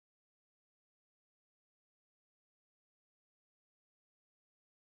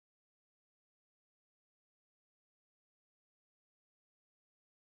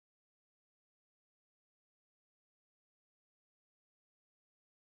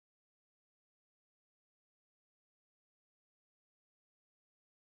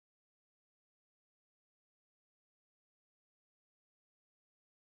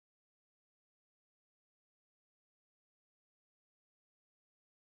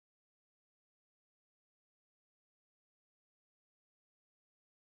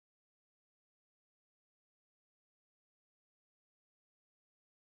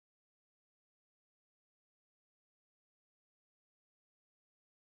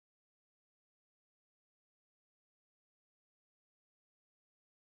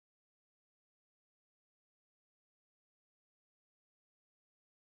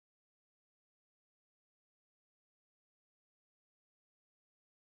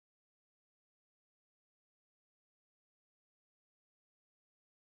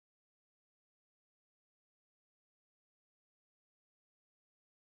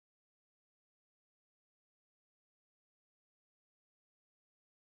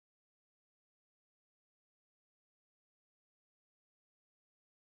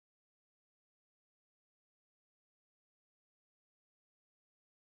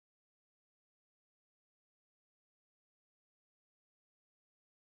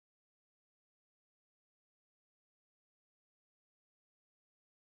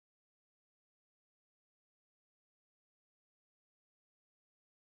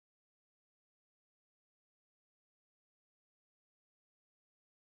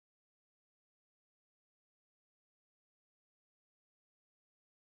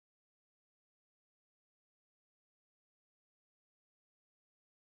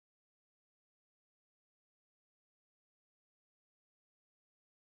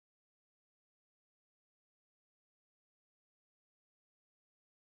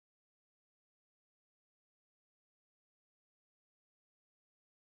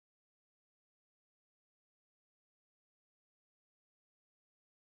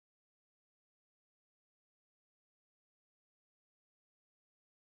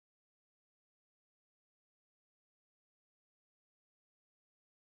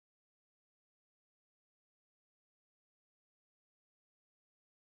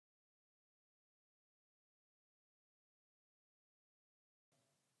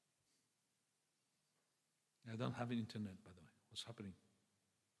I don't have an internet, by the way. What's happening?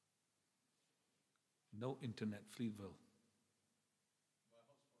 No internet, Fleetville.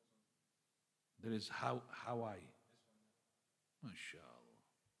 There is Hawaii. MashaAllah.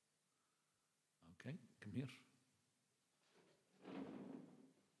 Okay, come here.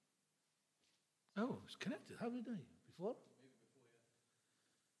 Oh, it's connected. How did I? Before? Maybe before,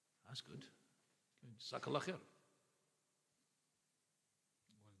 yeah. That's good. Jazakallah khair.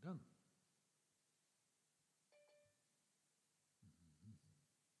 Well done.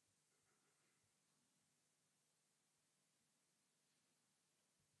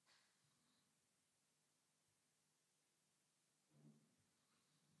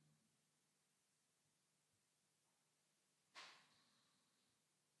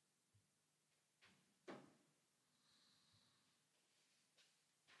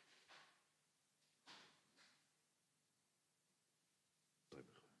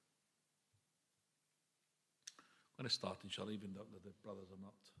 I'm going to start, inshallah, even though the brothers are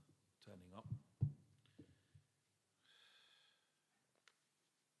not turning up.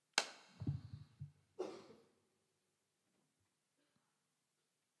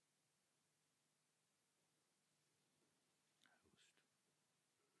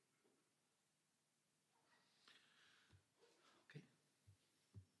 Okay.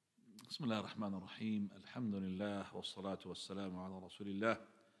 بسم الله الرحمن الرحيم الحمد لله والصلاة والسلام على رسول الله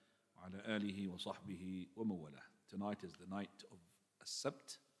وعلى آله وصحبه ومن والاه. Tonight is the night of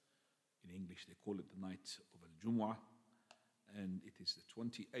As-Sabt. In English they call it the night of Al-Jumu'ah, and it is the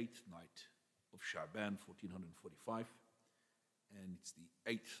 28th night of Sha'baan 1445, and it's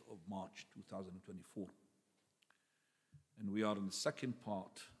the 8th of March 2024. And we are in the second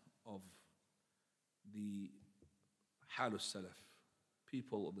part of the Hal al-Salaf,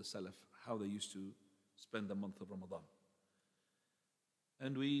 people of the Salaf, how they used to spend the month of Ramadan.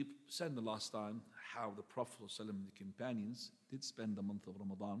 And we said the last time how the Prophet ﷺ and the companions did spend the month of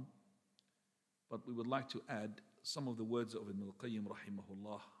Ramadan. But we would like to add some of the words of Ibn al-Qayyim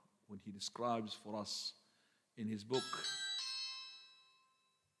rahimahullah when he describes for us in his book.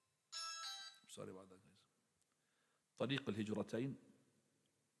 Sorry about that, guys. طريق الهجرتين.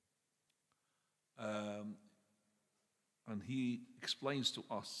 And he explains to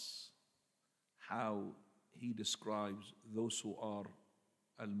us how he describes those who are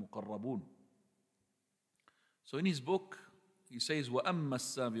al-muqarrabun. So in his book, he says, وَأَمَّا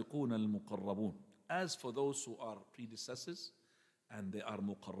السَّابِقُونَ الْمُقَرَّبُونَ. As for those who are predecessors, and they are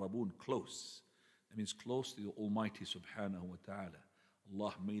muqarrabun, close. That means close to the Almighty subhanahu wa ta'ala.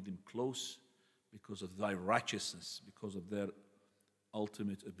 Allah made them close because of thy righteousness, because of their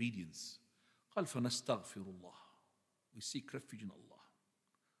ultimate obedience. قال فَنَسْتَغْفِرُ اللَّهِ. We seek refuge in Allah.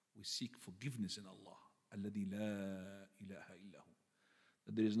 We seek forgiveness in Allah. الَّذِي لَا إِلَهَ إِلَّا هُ.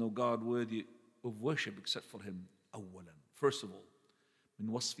 That there is no God worthy of worship except for Him. أولا. First of all, من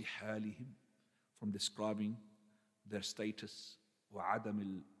وصف حالهم, from describing their status,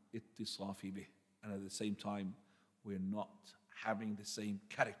 وعدم الاتصاف به, and at the same time we're not having the same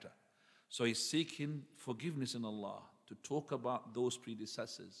character. So he's seeking forgiveness in Allah to talk about those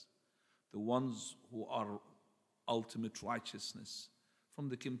predecessors, the ones who are ultimate righteousness, from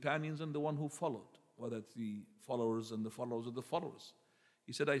the companions and the one who followed, whether it's the followers and the followers of the followers.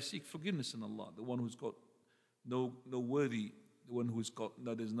 He said, I seek forgiveness in Allah, the one who's got no worthy, the one who's got,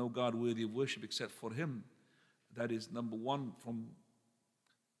 no, there's no God worthy of worship except for Him. That is number one, from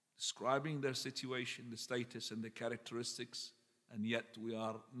describing their situation, the status and the characteristics, and yet we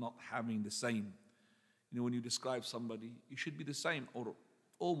are not having the same. You know, when you describe somebody, you should be the same or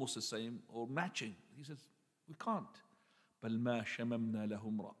almost the same or matching. He says, we can't. بَلْ مَا شَمَمْنَا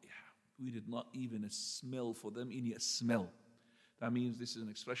لَهُمْ رَائِحًا. We did not even smell for them any smell. That means, this is an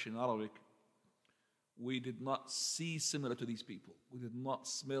expression in Arabic, we did not see similar to these people. We did not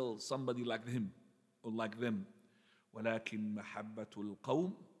smell somebody like him or like them. ولكن محبة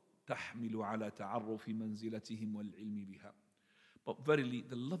القوم تحمل على تعرف منزلتهم والعلم بها. But verily,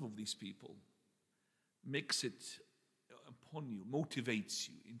 the love of these people makes it upon you, motivates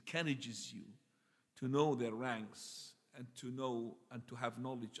you, encourages you to know their ranks and to know and to have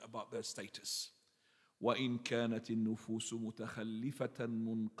knowledge about their status. وإن كانت النفوس متخلفة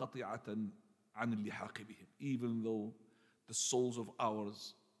منقطعة عن اللحاق بهم. Even though the souls of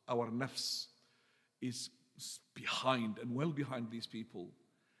ours, our nafs, is behind and well behind these people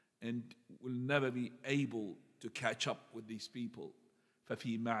and will never be able to catch up with these people.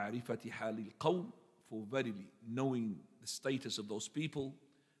 ففي معرفة حال القوم, for verily knowing the status of those people,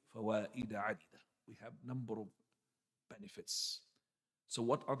 فوائد عديدة. We have number of benefits. So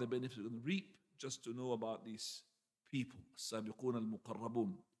what are the benefits we're going to reap just to know about these people? السابقون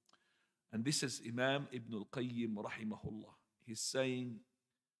المقربون. And this is Imam Ibn al-Qayyim rahimahullah. He's saying,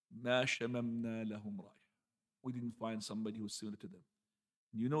 ما شممنا لهم رائحة. We didn't find somebody who was similar to them.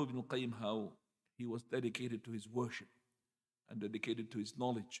 You know Ibn al-Qayyim, how he was dedicated to his worship and dedicated to his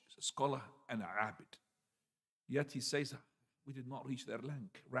knowledge as a scholar and a abid. Yet he says, we did not reach their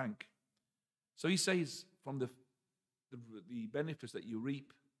rank. So he says, from the benefits that you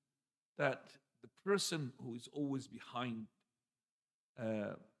reap, that the person who is always behind,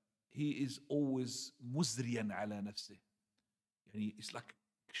 he is always مزريا على نفسه. And it's like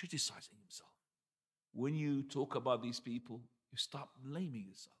criticizing himself. When you talk about these people, you start blaming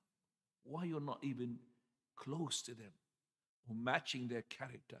yourself. Why you're not even close to them or matching their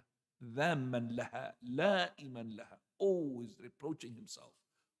character. ذَمًّا لَهَا لَائِمًا لَهَا. Always reproaching himself.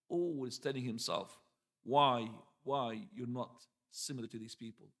 Always telling himself, why you're not similar to these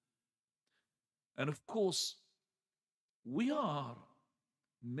people. And of course, we are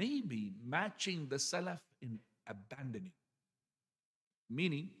maybe matching the Salaf in abandoning.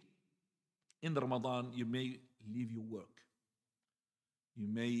 Meaning, in the Ramadan, you may leave your work. You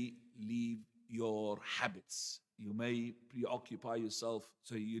may leave your habits. You may preoccupy yourself.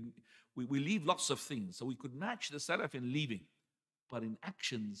 So we leave lots of things. So we could match the Salaf in leaving. But in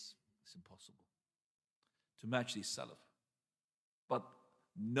actions, it's impossible to match these Salaf. But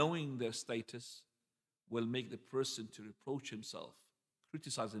knowing their status will make the person to reproach himself,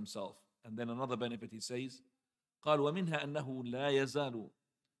 criticize himself. And then another benefit he says, قال ومنها أنه لا يزال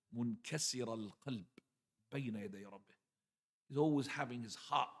منكسر القلب بين يدي ربه. He's always having his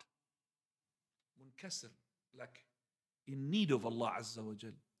heart منكسر, like in need of Allah Azza wa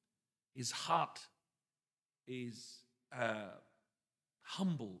Jal. His heart is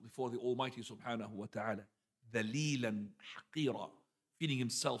humble before the Almighty Subhanahu wa Ta'ala, ذليلا حقيرا, feeling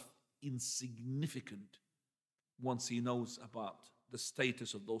himself insignificant once he knows about the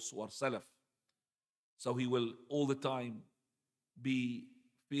status of those who are Salaf. So he will all the time be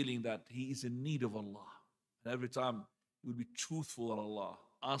feeling that he is in need of Allah. And every time he will be truthful on Allah,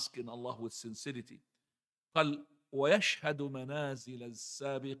 asking Allah with sincerity. قال ويشهد منازل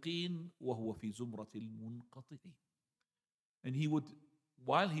السابقين وهو في زمرة المنقطعين. And he would,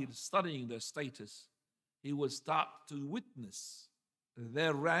 while he is studying their status, he will start to witness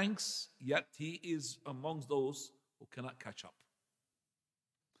their ranks, yet he is amongst those who cannot catch up.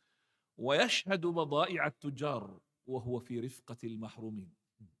 ويشهد بضائع التجار وهو في رفقة المحرومين.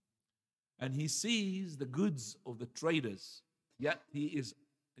 And he sees the goods of the traders, yet he is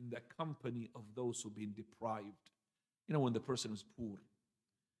in the company of those who've been deprived. You know, when the person is poor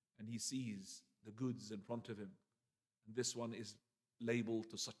and he sees the goods in front of him, and this one is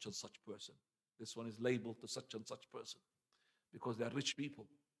labeled to such and such person, this one is labeled to such and such person, because they are rich people.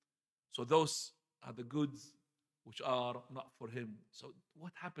 So those are the goods which are not for him. So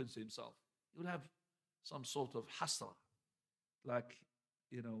what happens to himself? He will have some sort of hasra, like,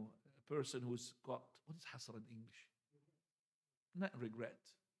 you know, a person who's got, what is hasra in English? Not regret,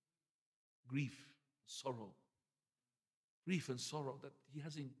 grief, sorrow. Grief and sorrow that he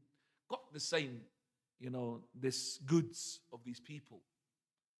hasn't got the same, you know, this goods of these people.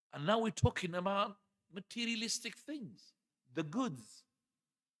 And now we're talking about materialistic things, the goods.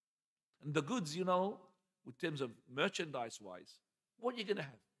 And the goods, you know, in terms of merchandise-wise, what are you going to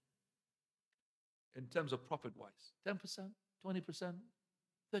have? In terms of profit-wise, 10%, 20%,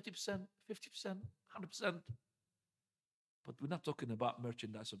 30%, 50%, 100%. But we're not talking about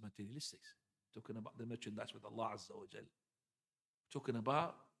merchandise of materialistics. We're talking about the merchandise with Allah Azza wa Jal. We're talking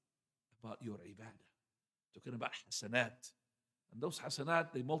about your ibadah. We're talking about hasanat. And those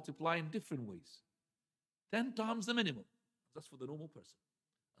hasanat, they multiply in different ways. 10 times the minimum. That's for the normal person.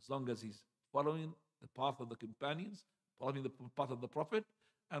 As long as he's following the path of the companions, following the path of the Prophet,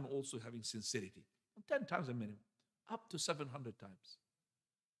 and also having sincerity. 10 times the minimum. Up to 700 times.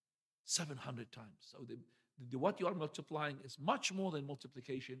 700 times. So what you are multiplying is much more than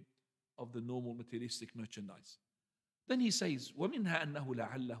multiplication of the normal materialistic merchandise. Then he says, وَمِنْهَا أَنَّهُ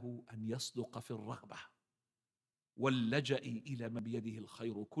لَعَلَّهُ أَنْ يَصْدُقَ فِي الرَّغْبَةِ وَاللَّجَإِ إِلَى مَا بِيَدِهِ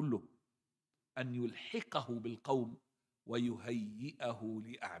الْخَيْرُ كُلُّهُ أَنْ يُلْحِقَهُ بِالْقَوْمِ وَيُهَيِّئَهُ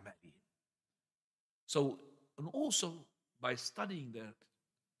لِأَعْمَالِهِمْ. So, and also by studying their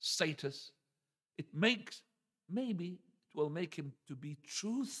status, maybe it will make him to be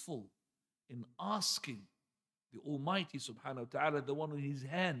truthful in asking the Almighty Subhanahu wa Ta'ala, the one in his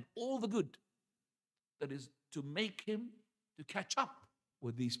hand, all the good. That is to make him to catch up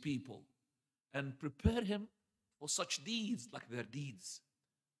with these people and prepare him for such deeds like their deeds.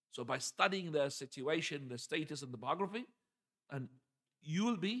 So by studying their situation, their status and the biography, and you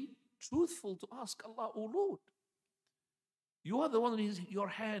will be truthful to ask Allah, oh Lord, You are the one who is in your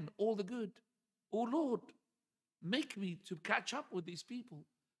hand, all the good. Oh Lord, make me to catch up with these people,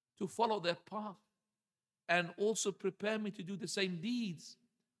 to follow their path, and also prepare me to do the same deeds.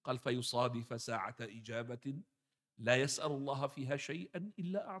 قال فيصادف ساعة إجابة لا يسأل الله فيها شيئا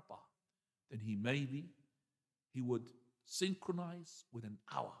إلا أعطاه. Then he would synchronize with an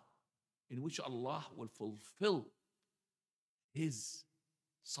hour in which Allah will fulfill his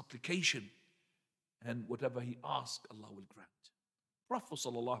supplication, and whatever he asks, Allah will grant. Prophet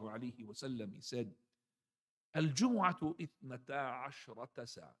sallallahu alaihi wasallam, he said, الجمعة 12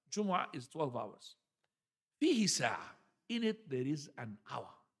 ساعة. Jumu'ah is 12 hours. فيه ساعة. In it there is an hour.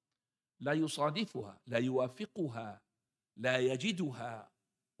 لا يصادفها, لا يوافقها, لا يجدها.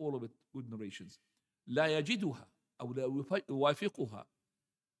 All of it good narrations. لا يجدها أو لا يوافقها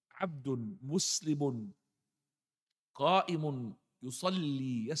عبد مسلم قائم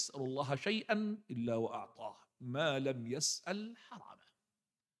يصلي يسأل الله شيئا إلا وأعطاه ما لم يسأل حراما.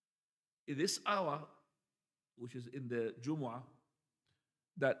 In this hour, which is in the Jumu'ah,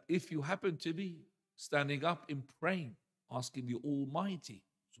 that if you happen to be standing up in praying, asking the Almighty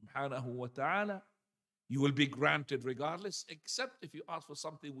subhanahu wa ta'ala, you will be granted regardless, except if you ask for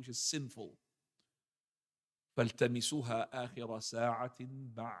something which is sinful. فَالْتَمِسُوهَا آخِرَ سَاعَةٍ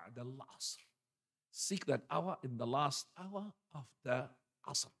بَعْدَ الْعَصْرِ. Seek that hour in the last hour of the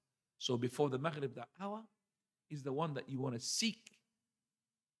Asr. So before the Maghrib, that hour is the one that you want to seek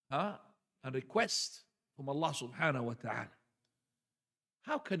and request from Allah subhanahu wa ta'ala.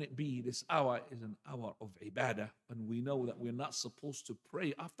 How can it be this hour is an hour of ibadah and we know that we're not supposed to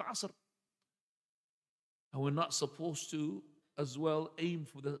pray after Asr? And we're not supposed to as well aim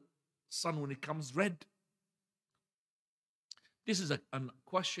for the sun when it comes red? This is a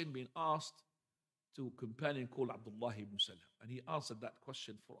question being asked to a companion called Abdullah ibn Salam, and he answered that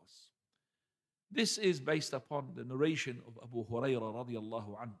question for us. This is based upon the narration of Abu Hurairah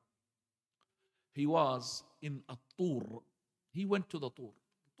radiallahu anhu. He was in At-Tur. He went to the Tur.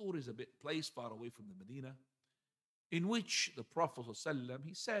 Tur is a place far away from the Medina, in which the Prophet ﷺ,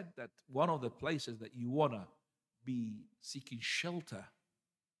 he said that one of the places that you want to be seeking shelter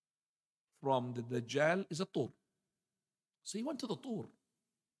from the Dajjal is a Tur. So he went to the Tur.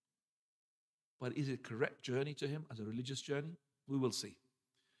 But is it a correct journey to him as a religious journey? We will see.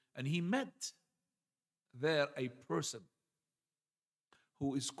 And he met there a person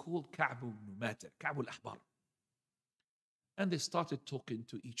who is called Ka'b ibn Mata, Ka'b al-Ahbar. And they started talking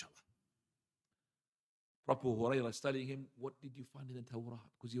to each other. Prophet Hurairah is telling him, what did you find in the Torah?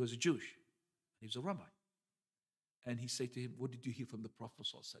 Because he was a Jewish. He was a rabbi. And he said to him, what did you hear from the Prophet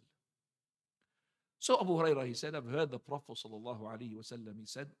ﷺ? So Abu Hurairah, he said, I've heard the Prophet ﷺ, he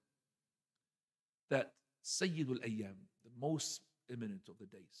said that Sayyidul Ayyam, the most eminent of the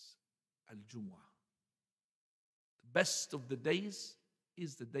days, Al-Jumu'ah. The best of the days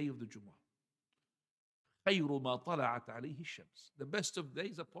is the day of the Jumu'ah. خَيْرُ مَا طَلَعَتْ عَلَيْهِ الشَّمْسِ. The best of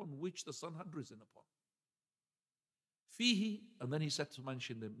days upon which the sun had risen upon. فِيهِ, and then he said to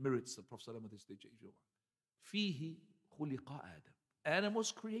mention the merits of Prophet ﷺ of this day, Jumu'ah. فِيهِ خُلِقَ آدَمْ. Adam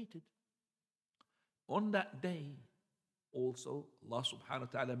was created. On that day, also, Allah subhanahu wa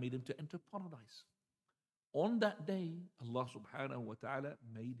ta'ala made him to enter paradise. On that day, Allah subhanahu wa ta'ala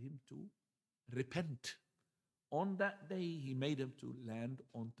made him to repent. On that day, he made him to land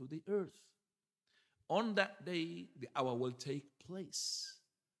onto the earth. On that day, the hour will take place.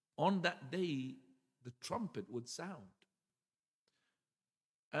 On that day, the trumpet would sound.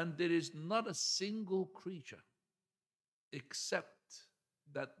 And there is not a single creature except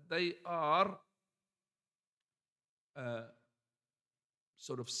that they are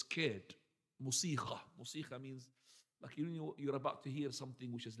sort of scared. Musikha. Musikha means like you're about to hear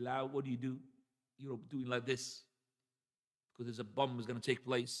something which is loud. What do? You're doing like this because there's a bomb is going to take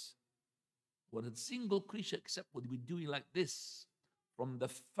place. What a single creature except would be doing like this from the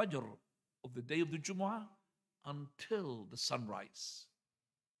Fajr of the day of the Jumu'ah until the sunrise,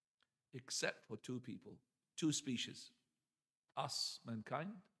 except for two people, two species, us,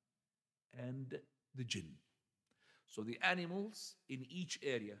 mankind, and the jinn. So the animals in each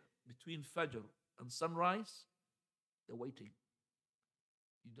area between Fajr and sunrise, they're waiting.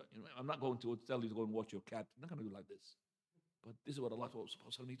 I'm not going to tell you to go and watch your cat. I'm not going to do like this. But this is what Allah told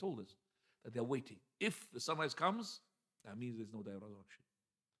us, that they're waiting. If the sunrise comes, that means there's no day of resurrection.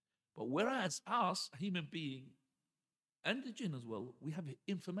 But whereas us, a human being, and the jinn as well, we have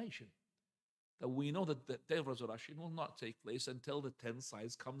information that we know that the day of resurrection will not take place until the 10th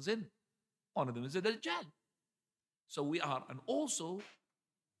size comes in. One of them is the Dajjal. So we are, and also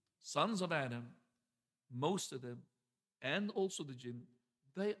sons of Adam, most of them, and also the jinn,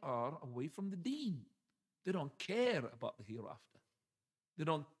 they are away from the deen. They don't care about the hereafter. They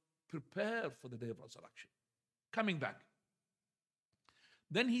don't prepare for the day of resurrection. Coming back.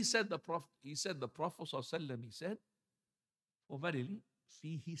 Then he said, the Prophet ﷺ, he said, for verily,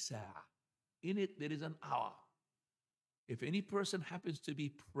 fihi sa'a. In it there is an hour. If any person happens to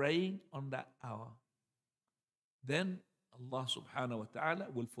be praying on that hour, then Allah subhanahu wa ta'ala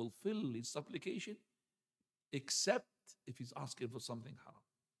will fulfill his supplication, except if he's asking for something haram.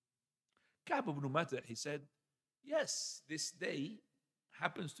 Ka'b ibn Mata, he said, yes, this day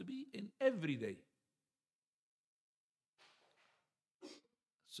happens to be in every day.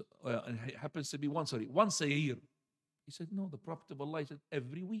 So, it happens to be once a year. He said, no, the Prophet of Allah said,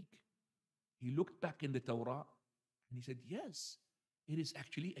 every week. He looked back in the Torah and he said, yes, it is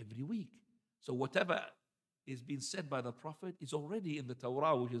actually every week. So whatever is being said by the Prophet is already in the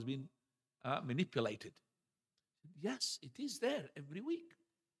Torah, which has been manipulated. Yes, it is there every week.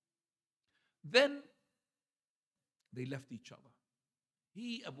 Then they left each other.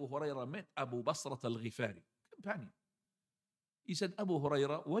 He, Abu Hurairah, met Abu Basrat al-Ghifari, companion. He said, Abu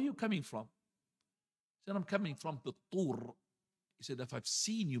Hurairah, where are you coming from? He said, I'm coming from the Tur. He said, if I've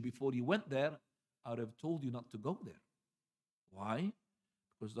seen you before you went there, I would have told you not to go there. Why?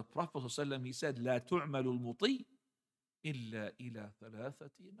 Because the Prophet ﷺ, he said, لا تعمل المطيع إلا إلى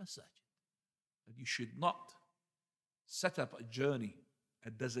ثلاثة مساجد. That you should not set up a journey, a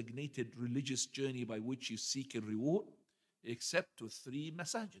designated religious journey by which you seek a reward, except to 3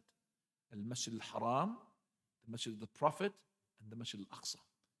 masajid. Al-Masjid al-Haram, the Masjid of the Prophet, and the Masjid al-Aqsa.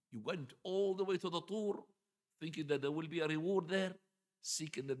 You went all the way to the Tur, thinking that there will be a reward there,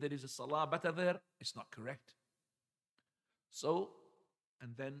 seeking that there is a salah better there. It's not correct. So,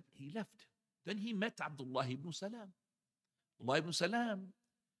 and then he left. Then he met Abdullah ibn Salam. Abdullah ibn Salam,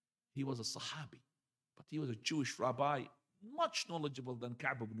 he was a Sahabi, but he was a Jewish rabbi, much knowledgeable than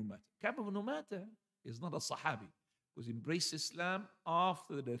Ka'b ibn Mata. Ka'b ibn Mata is not a Sahabi, because he embraced Islam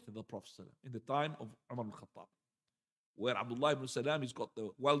after the death of the Prophet in the time of Umar al-Khattab, where Abdullah ibn Salam has got the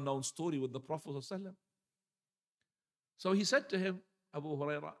well-known story with the Prophet. So he said to him, Abu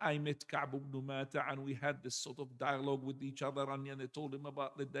Hurairah, I met Ka'b ibn Mata and we had this sort of dialogue with each other, and I told him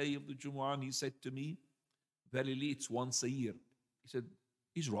about the day of the Jumu'ah, and he said to me, verily it's once a year. He said,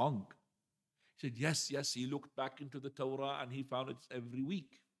 he's wrong. He said, yes, he looked back into the Torah and he found it's every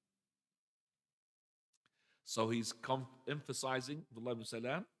week. So he's emphasizing, Abdullah ibn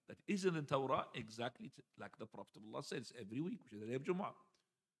Salam, that is in the Torah exactly like the Prophet of Allah says, every week, which is the day of Jumu'ah.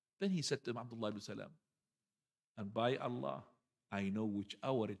 Then he said to him, Abdullah ibn Salam, and by Allah, I know which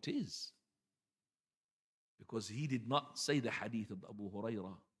hour it is. Because he did not say the hadith of Abu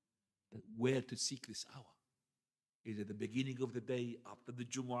Hurairah, that where to seek this hour. Is it the beginning of the day, after the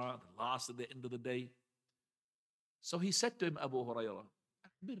Jumu'ah, the last at the end of the day? So he said to him, Abu Hurairah,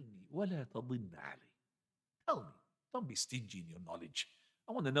 أخبرني ولا تضن علي. Tell me, don't be stingy in your knowledge.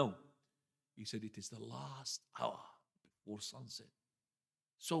 I want to know. He said, it is the last hour before sunset.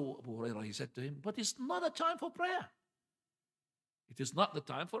 So Abu Hurairah, he said to him, but it's not a time for prayer. It is not the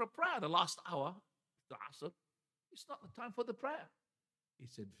time for a prayer. The last hour, the Asr, it's not the time for the prayer. He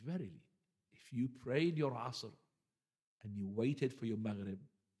said, verily, if you prayed your Asr and you waited for your Maghrib,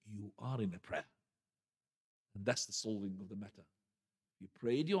 you are in a prayer. And that's the solving of the matter. You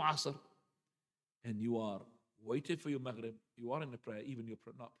prayed your Asr and you are waiting for your Maghrib, you are in a prayer, even you're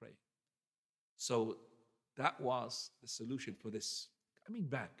not praying. So that was the solution for this. Coming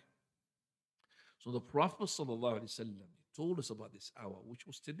back. So the Prophet ﷺ told us about this hour, which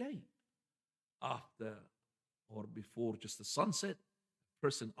was today, after or before just the sunset, a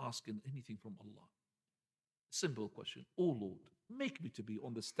person asking anything from Allah. Simple question. Oh Lord, make me to be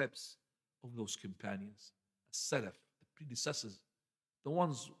on the steps of those companions, Salaf, the predecessors, the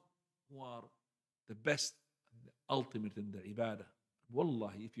ones who are the best and the ultimate in the ibadah.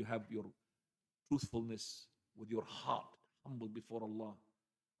 Wallahi, if you have your truthfulness with your heart humble before Allah,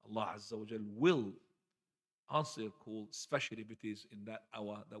 Allah Azza wa Jal will answer your call, especially if it is in that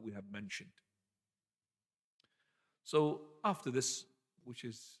hour that we have mentioned. So after this, which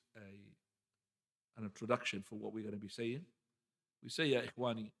is an introduction for what we're going to be saying, we say, Ya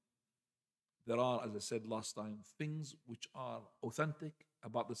Ikhwani, there are, as I said last time, things which are authentic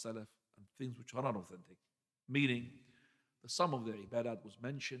about the Salaf and things which are not authentic. Meaning, that some of their ibadat was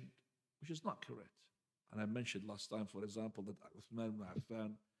mentioned, which is not correct. And I mentioned last time, for example, that Uthman ibn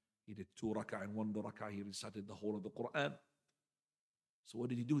Affan, he did 2 rak'ah and 1 rak'ah, he recited the whole of the Quran. So what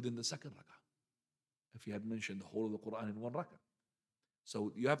did he do then the second rak'ah? If he had mentioned the whole of the Quran in 1 rak'ah.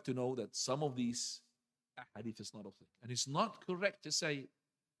 So you have to know that some of these hadith is not authentic. And it's not correct to say,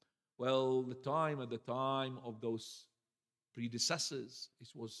 well, at the time of those predecessors, it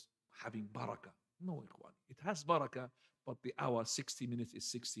was having barakah. No, ikhwan. It has barakah, but the hour, 60 minutes, is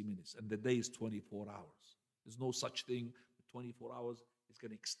 60 minutes, and the day is 24 hours. There's no such thing. 24 hours is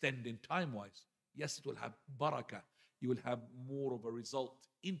going to extend in time wise. Yes, it will have barakah. You will have more of a result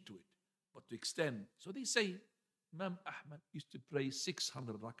into it. But to extend, so they say, Imam Ahmad used to pray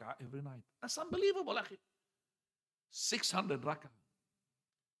 600 rak'ah every night. That's unbelievable, akhi. 600 rak'ah.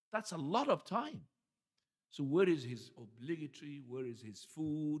 That's a lot of time. So where is his obligatory? Where is his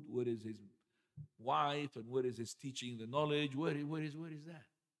food? Where is his wife? And where is his teaching the knowledge? Where is that?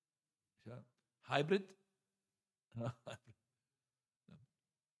 So, hybrid?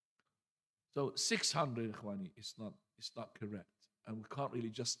 So 600, ikhwani, is not correct. And we can't really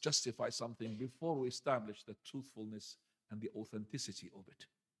just justify something before we establish the truthfulness and the authenticity of it.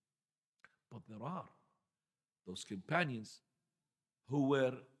 But there are those companions who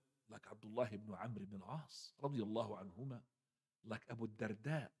were like Abdullah ibn Amr ibn al-As radiyallahu anhuma, like Abu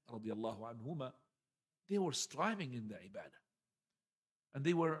Darda radiyallahu anhuma. They were striving in the ibadah. And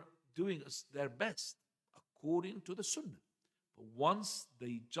they were doing their best according to the sunnah. But once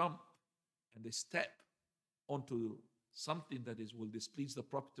they jump and they step onto something that will displease the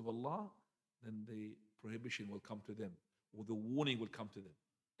Prophet of Allah, then the prohibition will come to them, or the warning will come to them.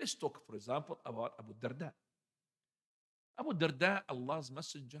 Let's talk, for example, about Abu Darda. Abu Darda, Allah's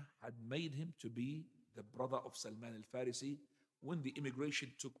Messenger, had made him to be the brother of Salman al-Farisi when the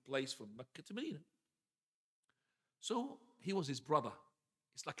immigration took place from Mecca to Medina. So he was his brother.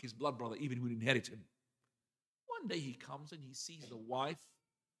 It's like his blood brother, even when he inherited him. One day he comes and he sees the wife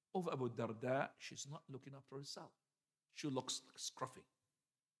of Abu Darda. She's not looking after herself. She looks like scruffy.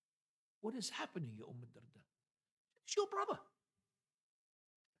 What is happening, Ya Darda? It's your brother.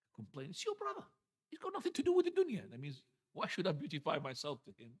 Complain, it's your brother. He's got nothing to do with the dunya. That means, why should I beautify myself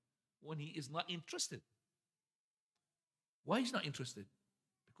to him when he is not interested? Why he's not interested?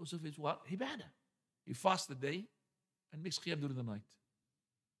 Because of his what? Ibadah. He fasts the day and makes qiyam during the night.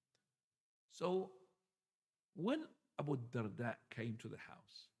 So, when Abu Darda came to the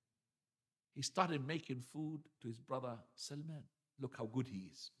house, he started making food to his brother Salman. Look how good he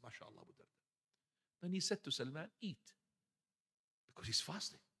is. MashaAllah, Abu Darda. Then he said to Salman, eat. Because he's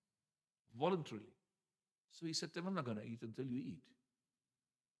fasting. Voluntarily. So he said to him, I'm not going to eat until you eat.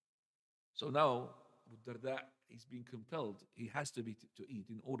 So now, Abu Darda, he's being compelled. He has to eat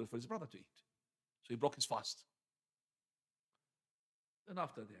in order for his brother to eat. So he broke his fast. Then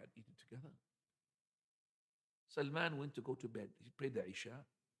after they had eaten together, Salman went to go to bed. He prayed the Isha.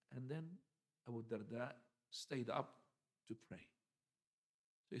 And then Abu Darda stayed up to pray.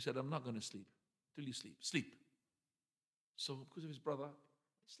 So he said, I'm not going to sleep till you sleep. Sleep. So because of his brother,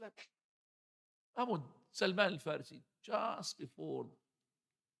 he slept. Salman al-Farisi, just before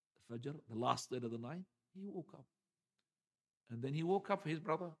the Fajr, the last third of the night, he woke up. And then he woke up for his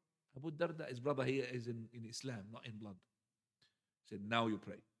brother, Abu Darda. His brother here is in Islam, not in blood. He said, now you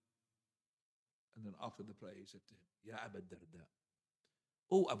pray. And then after the prayer, he said to him, Ya Abu Darda,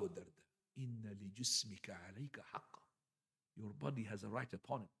 O Abu Darda, inna li jismika alayka haqqa. Your body has a right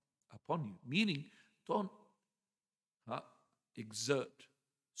upon you. Meaning, don't exert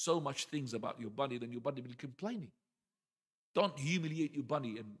so much things about your body, then your body will be complaining. Don't humiliate your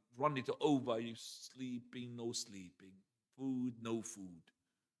body and run it over. You sleeping, no sleeping. Food, no food.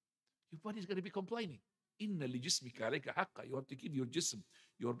 Your body is going to be complaining. Inna li jismika alayka haqqa. You have to give your jism.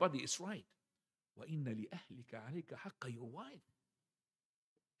 Your body is right. Wa inna li ahlika alayka haqqa. Your wife,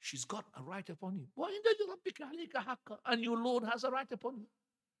 she's got a right upon you. Wa inna li rabbika alayka haqqa. And your Lord has a right upon you.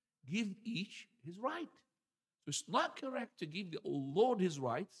 Give each his right. So it's not correct to give the Lord his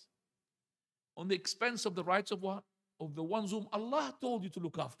rights on the expense of the rights of what? Of the ones whom Allah told you to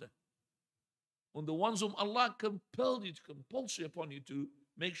look after. On the ones whom Allah compelled you, to compulsory upon you to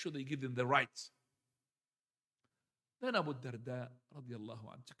make sure they give them the rights. Then Abu Darda, radiallahu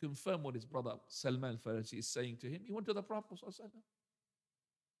anhu, to confirm what his brother Salman al-Farisi is saying to him, he went to the Prophet sallallahu alaihi wasallam.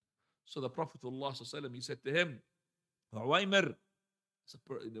 So the Prophet sallallahu alaihi wasallam, he said to him, Uwaymir,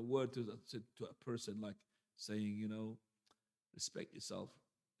 the word to a person like saying, respect yourself,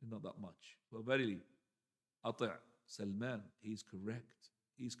 not that much. But verily, ati' Salman, he's correct.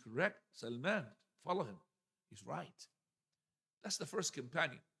 He's correct, Salman. Follow him. He's right. That's the first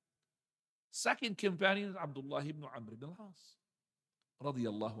companion. Second companion is Abdullah ibn Amr ibn al-As,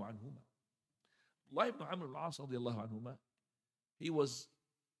 radiyallahu anhuma. Abdullah ibn Amr ibn al-As, radiyallahu anhuma, he was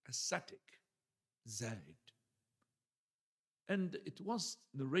ascetic, zahid. And it was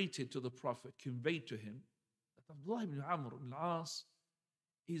narrated to the Prophet, conveyed to him, that Abdullah ibn Amr ibn al-As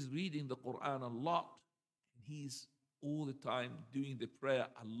is reading the Quran a lot. And he's all the time doing the prayer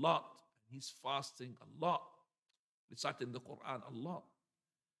a lot. And he's fasting a lot. Reciting the Quran a lot.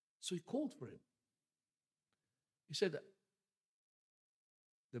 So he called for him. He said,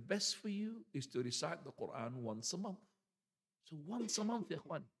 the best for you is to recite the Quran once a month. So once a month, ya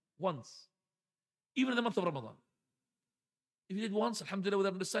ikhwan, once. Even in the month of Ramadan. If you did once, alhamdulillah,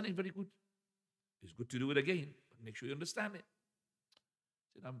 without understanding, very good. It's good to do it again, but make sure you understand it.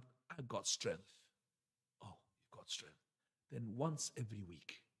 He said, I've got strength. Oh, you've got strength. Then once every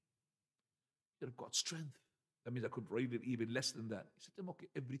week. He said, I've got strength. That means I could read it even less than that. He said to him, okay,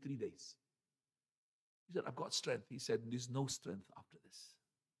 every 3 days. He said, I've got strength. He said, there's no strength after this.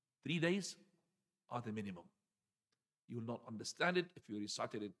 3 days are the minimum. You will not understand it if you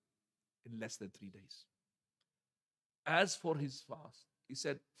recited it in less than 3 days. As for his fast, he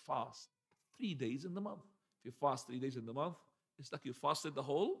said, fast 3 days in the month. If you fast 3 days in the month, it's like you fasted the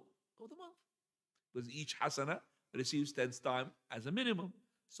whole of the month. Because each hasana receives 10 times as a minimum.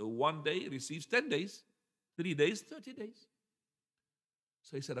 So 1 day receives 10 days, 3 days, 30 days.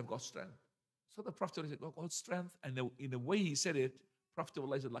 So he said, I've got strength. So the Prophet said, I've got strength. And in the way he said it, Prophet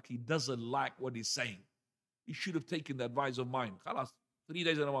said, like he doesn't like what he's saying. He should have taken the advice of mine. Khalas, 3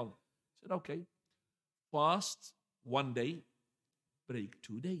 days in a month. He said, okay, fast 1 day, break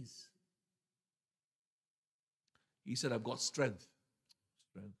 2 days. He said, I've got strength.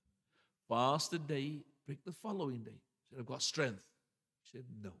 Strength. Fast a day, break the following day. He said, I've got strength. He said,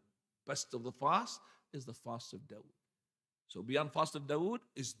 no. Best of the fast is the fast of Dawood. So beyond fast of Dawood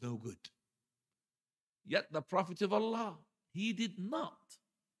is no good. Yet the Prophet of Allah, he did not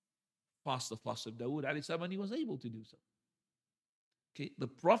fast the fast of Dawood alayhi salam, and he was able to do so. Okay, the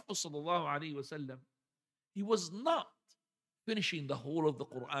Prophet sallallahu alaihi wasallam, he was not finishing the whole of the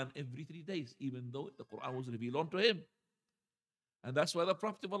Quran every 3 days, even though the Quran was revealed unto him. And that's why the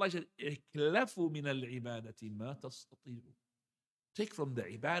Prophet of Allah said, "Iklafu min al-ibadati ma tastati'u." Take from the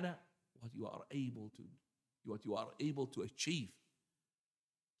ibadah what you are able to achieve.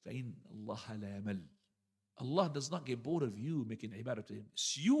 فَإِنَّ اللَّهَ لَا يَمَلُّ. Allah does not get bored of you making ibadah to him.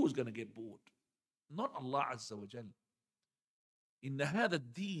 It's you who's going to get bored, not Allah Azza wa Jal. إِنَّ هَذَا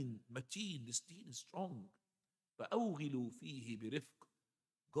الدِّينَ مَتِينٌ. This deen is strong. فَأَوْغِلُوا فِيهِ بِرِفْقٍ.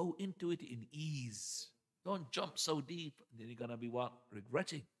 Go into it in ease. Don't jump so deep, and then you're going to be what?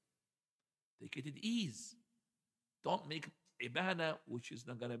 Regretting. Take it in ease. Don't make ibadah which is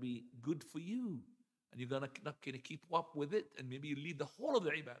not going to be good for you, and you're not going to keep up with it, and maybe you leave the whole of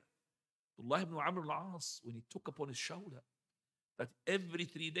the ibadah. Abdullah ibn Amr al-As, when he took upon his shoulder that every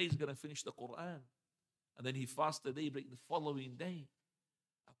 3 days he's going to finish the Quran, and then he fasted the day, break the following day,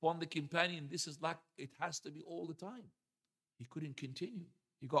 upon the companion, this is like it has to be all the time. He couldn't continue.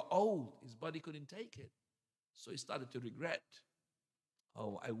 He got old. His body couldn't take it. So he started to regret.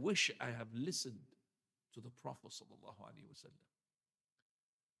 Oh, I wish I have listened to the Prophet sallallahu alaihi wasallam,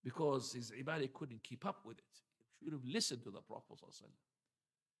 because his ibadah couldn't keep up with it. He should have listened to the Prophet sallallahu alaihi wasallam.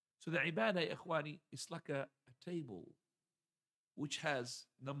 So the ibadah, ikhwani, is like a table which has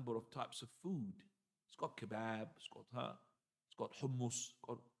number of types of food. It's got kebab, it's got hummus.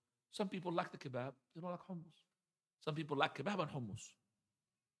 Some people like the kebab, they don't like hummus. Some people like kebab and hummus.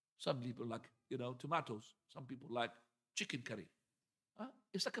 Some people like, tomatoes. Some people like chicken curry.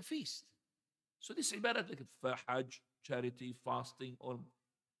 It's like a feast. So this ibadah, like for hajj, charity, fasting,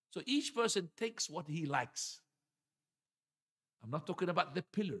 so each person takes what he likes. I'm not talking about the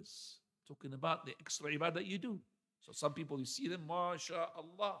pillars. I'm talking about the extra ibadah that you do. So some people, you see them,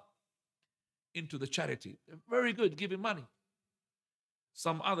 mashallah, into the charity. They're very good, giving money.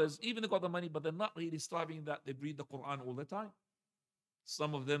 Some others, even they got the money, but they're not really striving that they read the Quran all the time.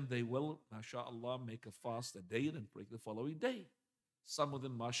 Some of them, they will, mashallah, make a fast a day and break the following day. Some of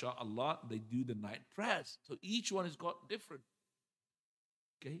them, mashallah, they do the night prayers. So each one has got different.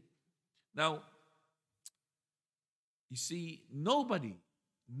 Okay? Now, you see, nobody,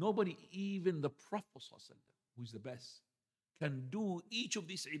 even the Prophet, who is the best, can do each of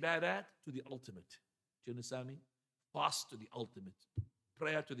these ibadat to the ultimate. Do you understand me? Fast to the ultimate.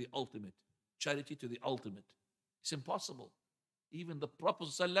 Prayer to the ultimate. Charity to the ultimate. It's impossible. Even the Prophet,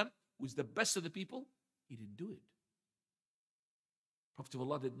 who is the best of the people, he didn't do it. Prophet of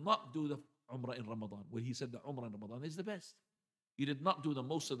Allah did not do the Umrah in Ramadan, where he said the Umrah in Ramadan is the best. He did not do the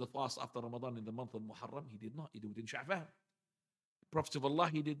most of the fast after Ramadan in the month of Muharram. He did not. He did it in Sha'baan. Prophet of Allah,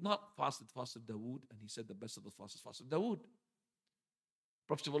 he did not fast the fast of Dawood, and he said the best of the fast is fast of Dawood.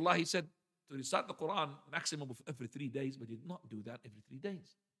 Prophet of Allah, he said to recite the Quran maximum of every 3 days, but he did not do that every 3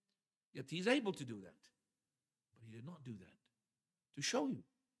 days. Yet he is able to do that. But he did not do that. To show you.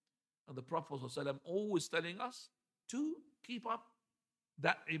 And the Prophet ﷺ always telling us to keep up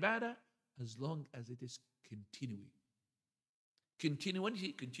that ibadah as long as it is continuing.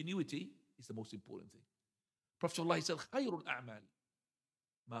 Continuity is the most important thing. Prophet ﷺ said, خَيْرُ الْأَعْمَالِ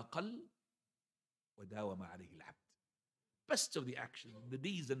مَا قَلْ وَدَاوَمَ عَلَيْهِ الْعَبْدِ. Best of the action, the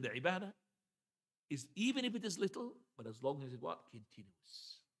deeds and the ibadah is even if it is little, but as long as it what?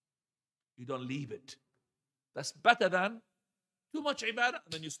 Continuous. You don't leave it. That's better than too much ibadah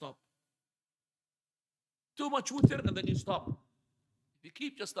and then you stop. Too much witr and then you stop. If you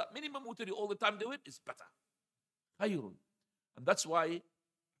keep just that minimum witr you all the time do it, it's better. Khayrun. And that's why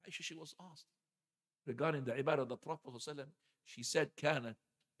Aisha, she was asked regarding the ibadah of the Prophet ﷺ, she said, كانت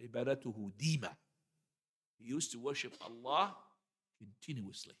عبادته ديمة. He used to worship Allah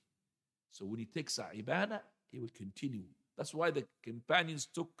continuously. So when he takes a ibadah, he will continue. That's why the companions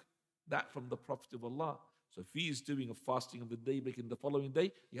took that from the Prophet of Allah. So if he is doing a fasting of the day, breaking the following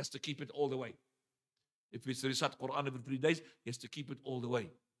day, he has to keep it all the way. If it's recite Quran every 3 days, he has to keep it all the way.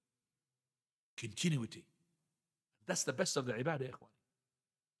 Continuity. That's the best of the ibadah, ikhwan.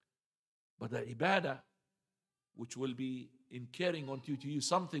 But the ibadah, which will be incurring onto you to you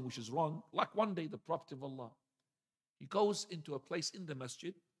something which is wrong, like one day the Prophet of Allah, he goes into a place in the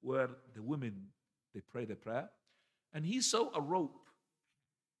masjid where the women, they pray the prayer, and he saw a rope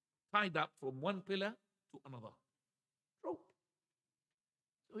tied up from one pillar to another. Rope.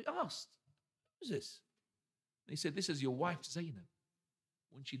 So he asked, who is this? And he said, this is your wife Zainab.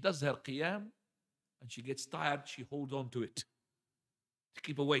 When she does her qiyam and she gets tired, she holds on to it to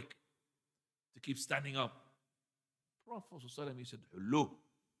keep awake, to keep standing up. Prophet ﷺ, he said, Hullu,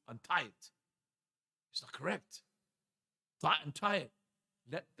 untie it. It's not correct. Untie it.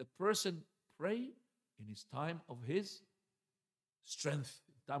 Let the person pray in his time of his strength,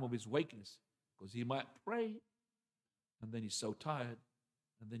 time of his weakness. Because he might pray and then he's so tired,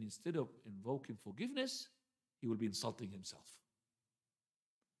 and then instead of invoking forgiveness, he will be insulting himself.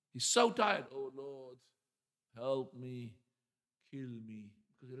 He's so tired. Oh Lord, help me, kill me.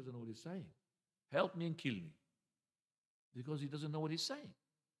 Because he doesn't know what he's saying. Help me and kill me. Because he doesn't know what he's saying.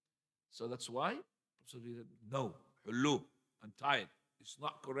 So that's why he said, no, hullu, untie it. It's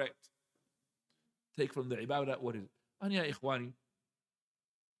not correct. Take from the ibadah what is it. And ya ikhwani,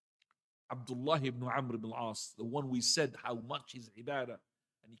 Abdullah ibn Amr ibn al-As, the one we said how much his ibadah,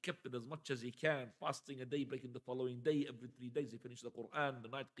 and he kept it as much as he can, fasting a day, breaking the following day, every 3 days he finished the Quran, the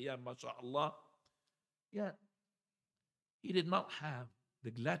night qiyam, mashallah. Yeah, he did not have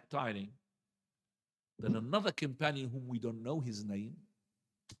the glad tidings that another companion whom we don't know his name,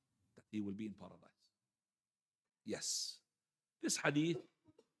 that he will be in paradise. Yes. This hadith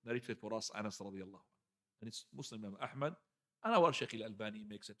narrated for us Anas radiallahu anhu. And it's Muslim Imam Ahmad, and our Shaykh al-Albani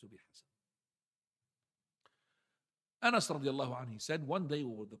makes it to be Hasan. Anas radiallahu anhu, he said, one day we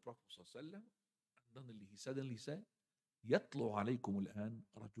were with the Prophet sallallahu alaihi wasallam, and he suddenly said, يَطْلُعُ عَلَيْكُمُ الْآنِ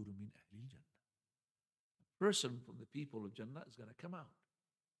رَجُلٌ مِّنْ أَهْلِ الْجَنَّةِ. A person from the people of Jannah is going to come out.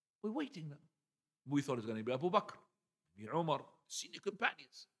 We're waiting now. We thought it was going to be Abu Bakr, maybe Umar, senior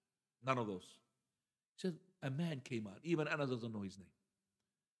companions. None of those. He said, a man came out. Even Anas doesn't know his name.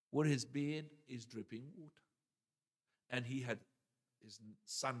 Where his beard is dripping water. And he had his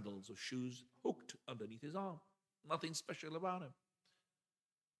sandals or shoes hooked underneath his arm. Nothing special about him.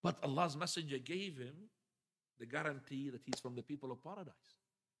 But Allah's Messenger gave him the guarantee that he's from the people of paradise.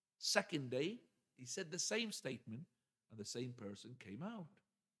 Second day, he said the same statement, and the same person came out.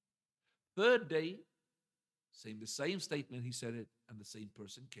 Third day, the same statement, he said it, and the same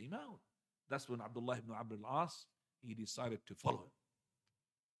person came out. That's when Abdullah ibn Amr al-As, he decided to follow him.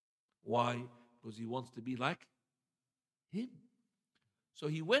 Why? Because he wants to be like him. So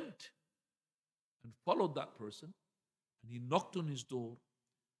he went and followed that person, and he knocked on his door,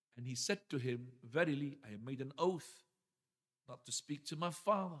 and he said to him, verily, I have made an oath not to speak to my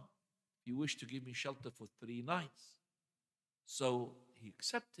father. You wish to give me shelter for 3 nights. So he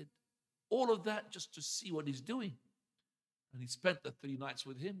accepted. All of that just to see what he's doing. And he spent the 3 nights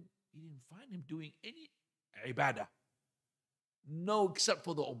with him. He didn't find him doing any ibadah. No, except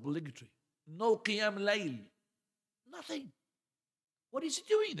for the obligatory. No qiyam layl. Nothing. What is he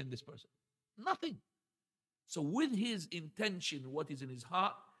doing then, this person? Nothing. So with his intention, what is in his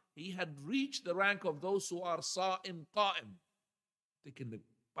heart, he had reached the rank of those who are sa'im qa'im, taking the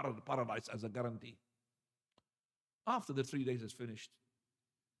paradise as a guarantee. After the 3 days is finished,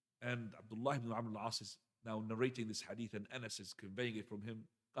 and Abdullah ibn Amr al-As is now narrating this hadith, and Anas is conveying it from him.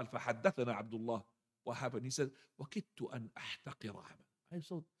 قال فحدثنا عبد الله. What happened? He said, وكدت أن أحتقر عمل. I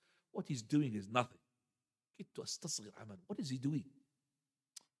thought, what he's doing is nothing. كدت أستصغر عمل. What is he doing?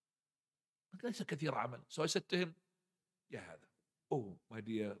 ليس كثير عمل. So I said to him, يا هذا, oh my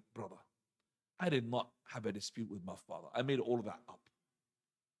dear brother, I did not have a dispute with my father. I made all of that up.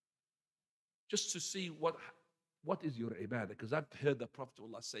 Just to see what is your ibadah, because I've heard the Prophet of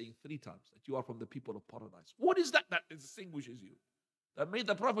Allah saying 3 times that you are from the people of paradise. What is that distinguishes you? That made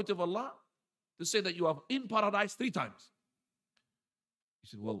the Prophet of Allah to say that you are in paradise 3 times. He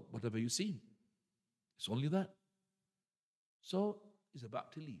said, well, whatever you see, it's only that. So he's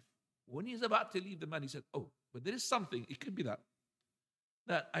about to leave. When he's about to leave, the man, he said, oh, but there is something, it could be that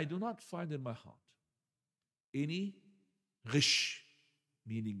I do not find in my heart any ghish,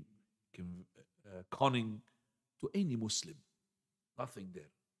 meaning conning to any Muslim. Nothing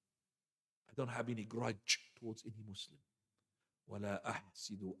there. I don't have any grudge towards any Muslim. وَلَا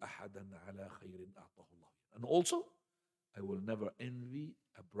أَحْسِدُ أَحَدًا عَلَى خَيْرٍ أَعْطَهُ اللَّهُ. And also, I will never envy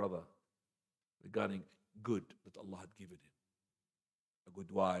a brother regarding good that Allah had given him. A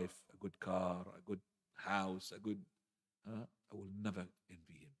good wife, a good car, a good house, I will never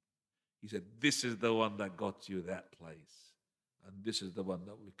envy him. He said, this is the one that got you that place. And this is the one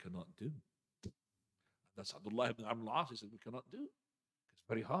that we cannot do. That's Abdullah ibn Amr al-As. He said, we cannot do. It's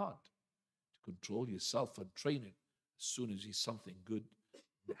very hard to control yourself and train it. As soon as you see something good, in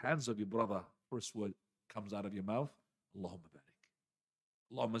the hands of your brother, first word comes out of your mouth, Allahumma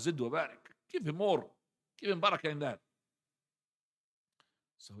barik. Allahumma zid wa barik. Give him more. Give him barakah in that.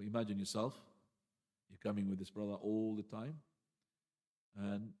 So imagine yourself, you're coming with this brother all the time,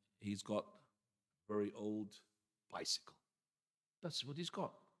 and he's got a very old bicycle. That's what he's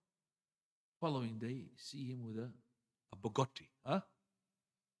got. Following day, you see him with a Bugatti,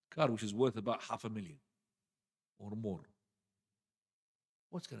 car which is worth about $500,000 or more.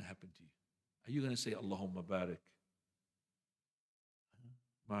 What's going to happen to you? Are you going to say, Allahumma barik?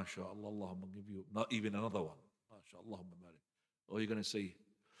 MashaAllah, Allahumma give you not even another one. MashaAllah, Allahumma barik. Or you're going to say,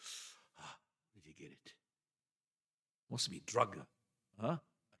 where did you get it? Must be a drugger. A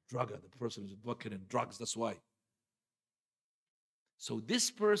drugger. The person is working in drugs, that's why. So this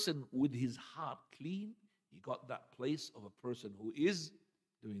person with his heart clean, he got that place of a person who is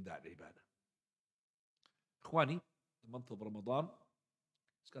doing that ibadah. Ikhwani, the month of Ramadan,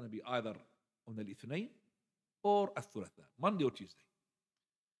 it's going to be either on al-Ithnain or al-Thulatha, Monday or Tuesday.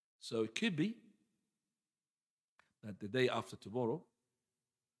 So it could be that the day after tomorrow,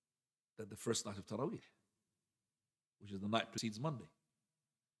 that the first night of Taraweeh, which is the night precedes Monday.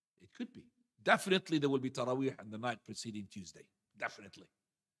 It could be. Definitely there will be Taraweeh on the night preceding Tuesday. Definitely.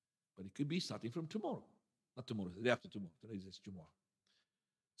 But it could be starting from tomorrow. Not tomorrow, the day after tomorrow. Today is Jumu'ah.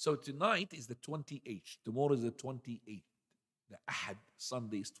 So tonight is the 28th. Tomorrow is the 28th. The Ahad,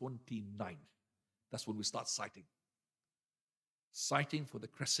 Sunday is 29th. That's when we start sighting. Sighting for the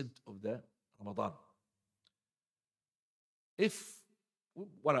crescent of the Ramadan. The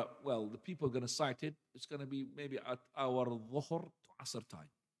people are going to sight it. It's going to be maybe at our Dhuhr to Asr time.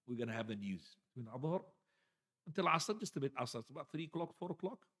 We're going to have the news. Between Dhuhr until Asr, just a bit Asr. It's about 3 o'clock, 4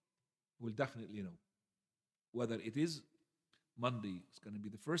 o'clock. We'll definitely know whether it is Monday, it's going to be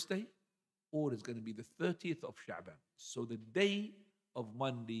the first day, or it's going to be the 30th of Sha'baan. So the day of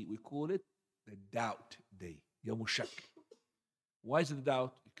Monday, we call it the doubt day. Yawm Shak. Why is it the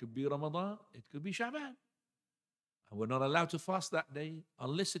doubt? It could be Ramadan, it could be Sha'baan. And we're not allowed to fast that day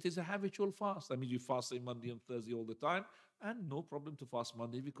unless it is a habitual fast. That means you fast on Monday and Thursday all the time, and no problem to fast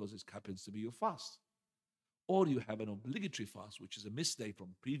Monday because it happens to be your fast. Or you have an obligatory fast, which is a missed day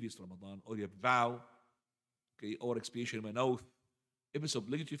from previous Ramadan, or you have vow, or expiation of an oath. If it's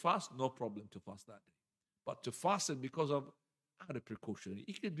obligatory fast, no problem to fast that day. But to fast it because of out of precaution,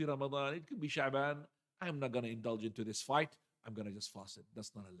 it could be Ramadan, it could be Sha'baan. I'm not going to indulge into this fight. I'm going to just fast it.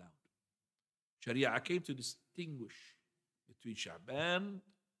 That's not allowed. Sharia came to distinguish between Sha'baan and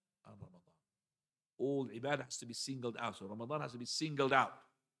Ramadan. All ibadah has to be singled out. So Ramadan has to be singled out.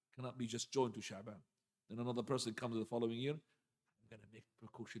 It cannot be just joined to Sha'baan. Then another person comes the following year, I'm going to make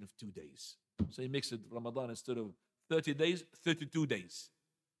precaution of 2 days. So he makes it Ramadan instead of 30 days, 32 days.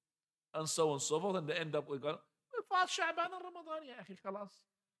 And so on and so forth. And they end up with, we'll fast Sha'baan and Ramadan, ya akhi, khalas.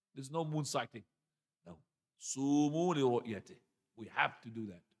 There's no moon sighting. No. Sumu li ru'yatih. We have to do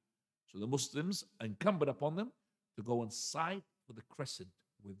that. So the Muslims, incumbent upon them to go and sight for the crescent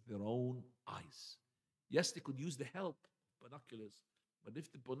with their own eyes. Yes, they could use the help of binoculars, but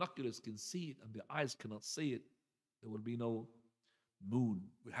if the binoculars can see it and the eyes cannot see it, there will be no moon.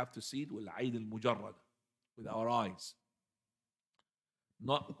 We have to see it with al-ayn al-mujarrad, with our eyes.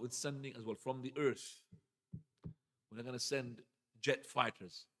 Not with sending as well from the earth. We're not going to send jet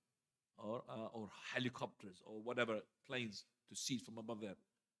fighters or helicopters or whatever planes to see it from above there.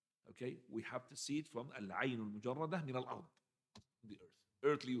 Okay, we have to see it from al-ayn al-mujarradah min al-ard, the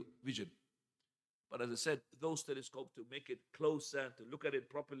earth, earthly vision. But as I said, those telescopes to make it closer, to look at it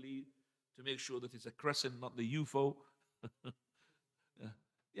properly, to make sure that it's a crescent, not the UFO.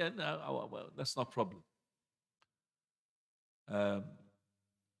 Well, that's not a problem.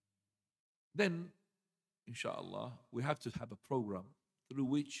 Then, inshallah, we have to have a program through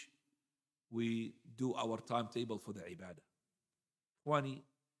which we do our timetable for the ibadah. 20,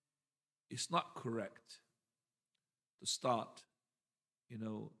 it's not correct to start, you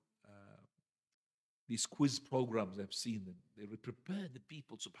know, these quiz programs. I've seen them. They prepare the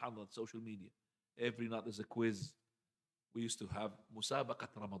people, subhanAllah, on social media. Every night there's a quiz. We used to have Musabaqat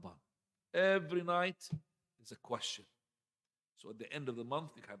Ramadan. Every night there's a question. So at the end of the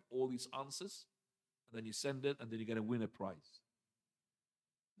month, you have all these answers, and then you send it, and then you're going to win a prize.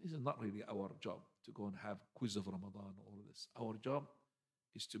 This is not really our job to go and have quiz of Ramadan, all of this. Our job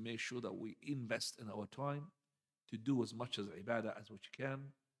is to make sure that we invest in our time to do as much as ibadah as we can,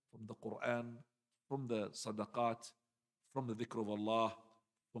 from the Quran, from the sadaqat, from the dhikr of Allah,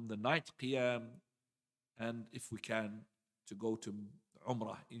 from the night qiyam, and if we can, to go to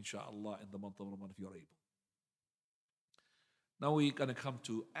Umrah, inshallah, in the month of Ramadan, if you're able. Now we're going to come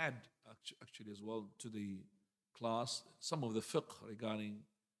to add, actually, as well, to the class, some of the fiqh regarding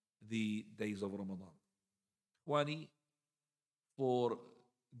the days of Ramadan. 20, for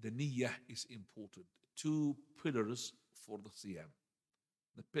the niyyah is important. 2 pillars for the siyam.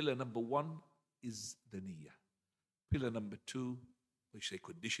 The pillar number 1 is the niyyah. Pillar number 2, which is a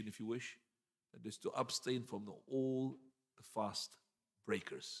condition if you wish, that is to abstain from all the fast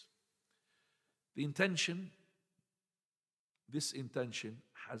breakers. The intention, this intention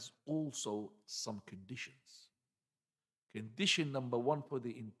has also some conditions. Condition number 1 for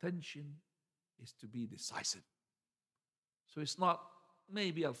the intention is to be decisive. So it's not,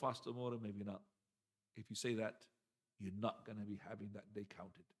 maybe I'll fast tomorrow, maybe not. If you say that, you're not going to be having that day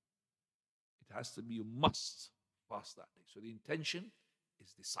counted. It has to be, you must fast that day. So the intention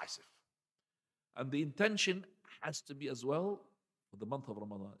is decisive. And the intention has to be as well for the month of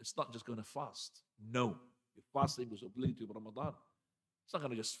Ramadan. It's not just going to fast. No. If fasting was obligated to Ramadan, it's not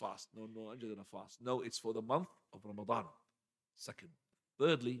going to just fast. No, I'm just going to fast. No, it's for the month of Ramadan. Second.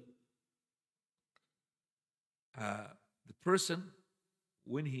 Thirdly, the person,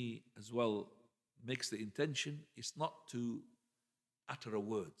 when he as well makes the intention, is not to utter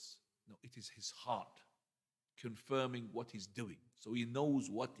words. No, it is his heart confirming what he's doing. So he knows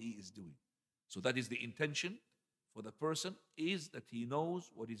what he is doing. So that is the intention for the person, is that he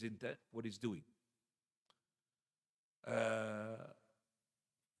knows what he's doing.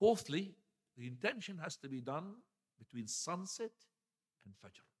 Fourthly, the intention has to be done between sunset and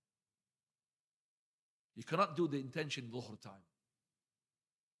Fajr. You cannot do the intention Dhuhr time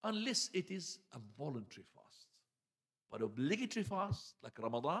unless it is a voluntary fast. But obligatory fast, like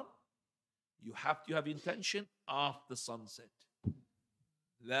Ramadan, you have to have intention after sunset.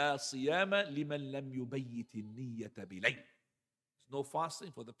 لا صيام لمن لم يبيت النية بليل. There's no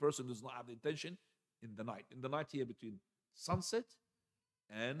fasting for the person who does not have the intention in the night. In the night here between sunset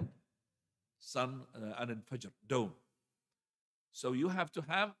and Fajr, dawn. So you have to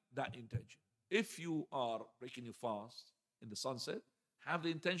have that intention. If you are breaking your fast in the sunset, have the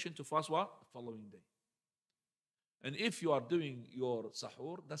intention to fast what? The following day. And if you are doing your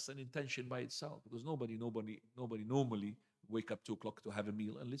sahur, that's an intention by itself, because nobody normally wake up 2 o'clock to have a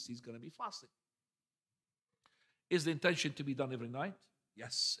meal unless he's going to be fasting. Is the intention to be done every night?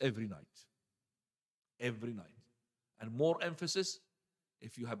 Yes, every night. Every night. And more emphasis,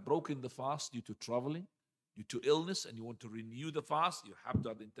 if you have broken the fast due to traveling, due to illness, and you want to renew the fast, you have to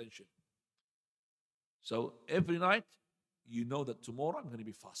have the intention. So every night, you know that tomorrow I'm going to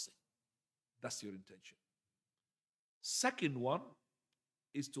be fasting. That's your intention. Second one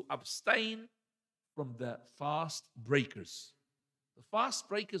is to abstain from the fast breakers. The fast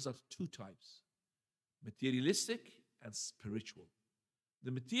breakers are 2 types, materialistic and spiritual.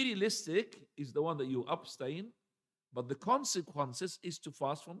 The materialistic is the one that you abstain, but the consequences is to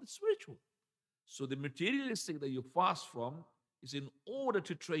fast from the spiritual. So the materialistic that you fast from is in order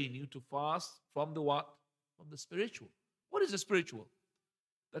to train you to fast from the what? From the spiritual. What is the spiritual?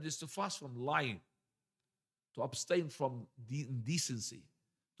 That is to fast from lying, to abstain from indecency,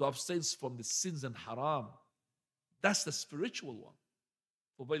 to abstain from the sins and haram. That's the spiritual one.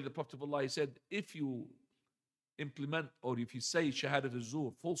 For the Prophet of Allah, he said, if you implement, or if you say shahadat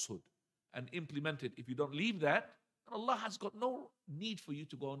al-zur, falsehood, and implement it, if you don't leave that, then Allah has got no need for you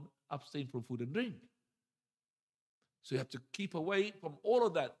to go and abstain from food and drink. So you have to keep away from all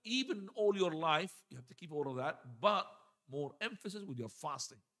of that. Even all your life, you have to keep all of that, but more emphasis with your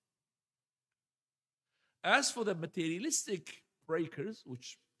fasting. As for the materialistic breakers,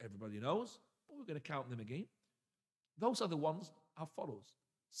 which everybody knows, but we're going to count them again. Those are the ones as follows.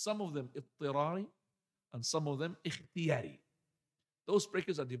 Some of them ittirari, and some of them ikhtiyari. Those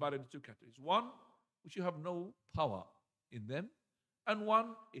breakers are divided into 2 categories. One, which you have no power in them, and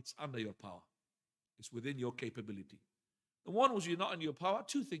one, it's under your power. It's within your capability. The one which you're not in your power,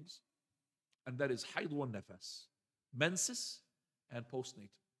 2 things. and that is hayd wa nafas, menses and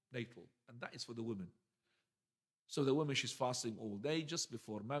postnatal, and that is for the women. So the woman, she's fasting all day. Just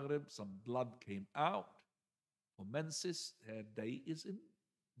before Maghrib, some blood came out for menses. Her day is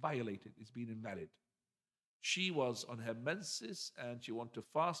violated, it's been invalid. She was on her menses and she wanted to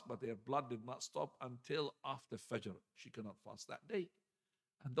fast, but her blood did not stop until after Fajr. She cannot fast that day.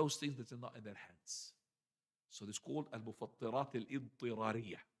 And those things that are not in their hands. So it's called al-mufattirat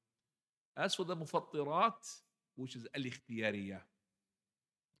al-idtirariyah. As for the mufattirat, which is al-ikhtiyariyah.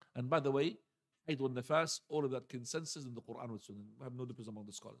 And by the way, Hayd wal Nafas, all of that consensus in the Quran and Sunnah. We have no difference among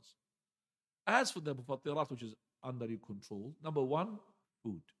the scholars. As for the mufattirat, which is under your control, number one,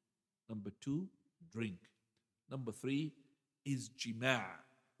 food. Number two, drink. Number three is jima',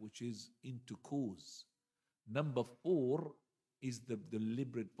 which is intercourse. Number four is the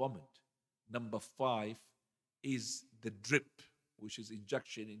deliberate vomit. Number five is the drip, which is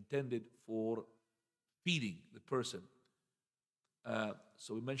injection intended for feeding the person.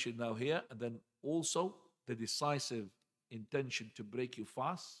 So we mentioned now here, and then also the decisive intention to break your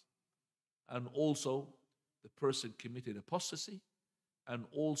fast, and also the person committed apostasy, and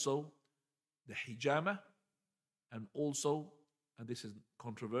also the hijama, and also, and this is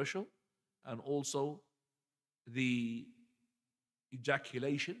controversial, and also the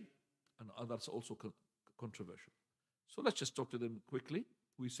ejaculation, and others also controversial. So let's just talk to them quickly.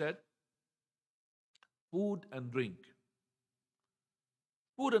 We said food and drink.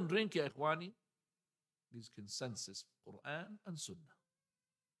 Food and drink, ya ikhwani, is consensus, Quran and Sunnah.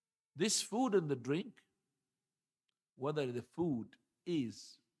 This food and the drink, whether the food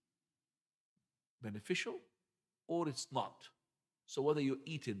is beneficial or it's not. So whether you're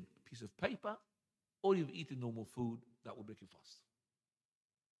eating a piece of paper or you've eaten normal food, that will break your fast.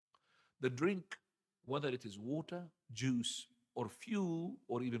 The drink, whether it is water, juice, or fuel,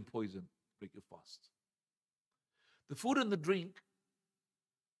 or even poison, break your fast. The food and the drink,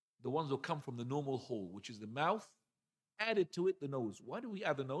 the ones that come from the normal hole, which is the mouth, added to it the nose. Why do we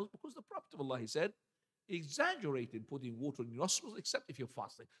add the nose? Because the Prophet of Allah, he said, exaggerate in putting water in your nostrils, except if you're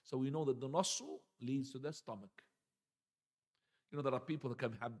fasting. So we know that the nostril leads to the stomach. You know, there are people that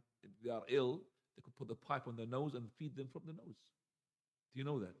can have, if they are ill, they could put the pipe on their nose and feed them from the nose. Do you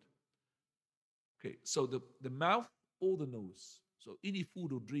know that? Okay, so the mouth or the nose. So any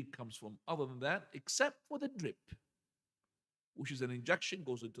food or drink comes from other than that, except for the drip, which is an injection,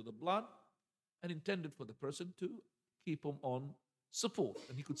 goes into the blood, and intended for the person to keep him on support.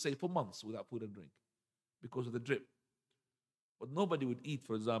 And he could stay for months without food and drink because of the drip. But nobody would eat,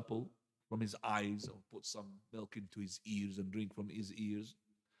 for example, from his eyes or put some milk into his ears and drink from his ears.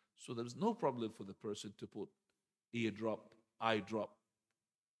 So there's no problem for the person to put eardrop, eye drop.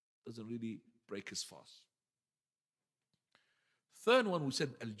 Doesn't really break his fast. Third one, we said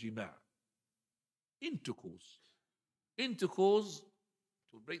al-jima', intercourse. Intercourse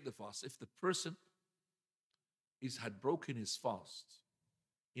to break the fast. If the person had broken his fast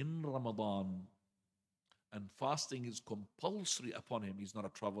in Ramadan, and fasting is compulsory upon him, he's not a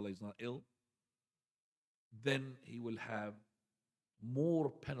traveler, he's not ill, then he will have more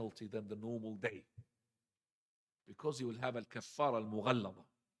penalty than the normal day, because he will have al-kaffara al-mughallada,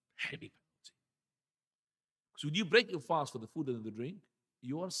 heavy penalty. So when you break your fast for the food and the drink,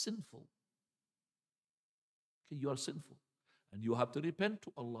 you are sinful. Okay, you are sinful. And you have to repent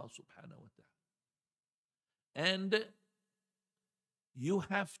to Allah subhanahu wa ta'ala. And you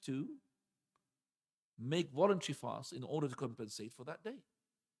have to make voluntary fast in order to compensate for that day.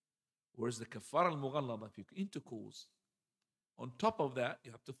 Whereas the kafar al-mughallada, if you intercourse, on top of that,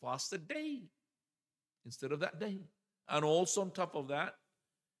 you have to fast a day instead of that day. And also on top of that,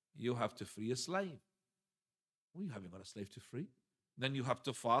 you have to free a slave. Well, you haven't got a slave to free. Then you have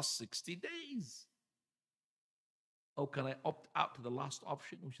to fast 60 days. Oh, can I opt out to the last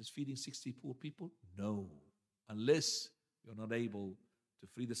option, which is feeding 60 poor people? No. Unless you're not able to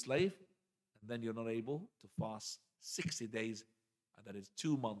free the slave, and then you're not able to fast 60 days, and that is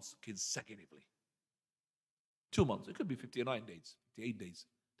 2 months consecutively. 2 months. It could be 59 days, 58 days,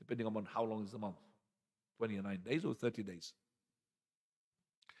 depending on how long is the month. 29 days or 30 days.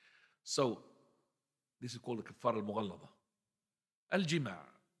 So, this is called the kafar al-mughallada. Al-jima',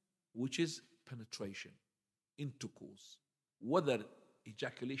 which is penetration, intercourse. Whether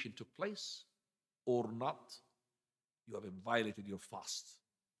ejaculation took place or not, you have violated your fast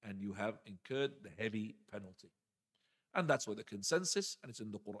and you have incurred the heavy penalty. And that's where the consensus, and it's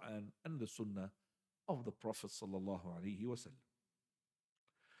in the Quran and the Sunnah of the Prophet sallallahu alaihi wasallam.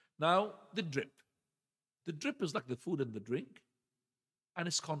 Now, the drip. The drip is like the food and the drink, and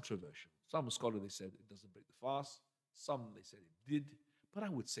it's controversial. Some scholars, they said it doesn't break the fast. Some, they said it did. But I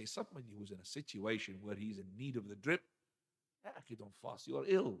would say somebody who's in a situation where he's in need of the drip, you don't fast. You are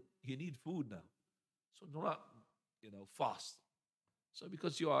ill. You need food now. So do not, fast. So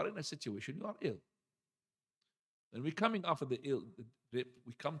because you are in a situation, you are ill. And we're coming after the drip,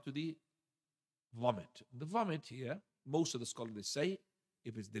 we come to the vomit. The vomit here, most of the scholars they say,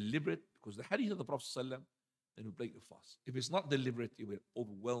 if it's deliberate, because the hadith of the Prophet ﷺ, then you break your fast. If it's not deliberate, you will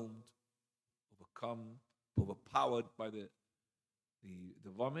overwhelmed, overcome, overpowered by the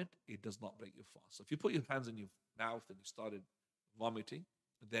vomit, it does not break your fast. So if you put your hands in your mouth and you started vomiting,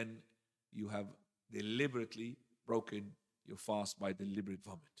 then you have deliberately broken your fast by deliberate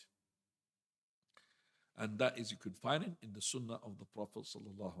vomit. And that is, you could find it in the sunnah of the Prophet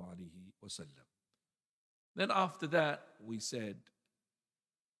sallallahu alaihi wasallam. Then after that, we said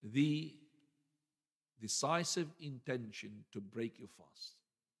the decisive intention to break your fast.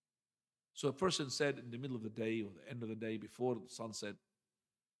 So a person said in the middle of the day or the end of the day before the sunset,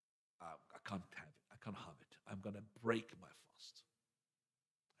 I can't have it. I can't have it. I'm going to break my fast.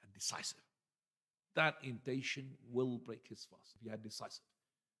 And decisive. That intention will break his fast if he had decisive.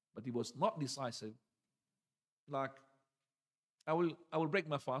 But he was not decisive. Like, I will break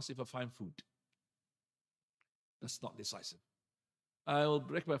my fast if I find food. That's not decisive. I will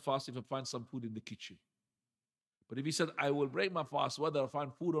break my fast if I find some food in the kitchen. But if he said, I will break my fast whether I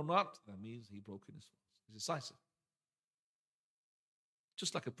find food or not, that means he broke his fast. It's decisive.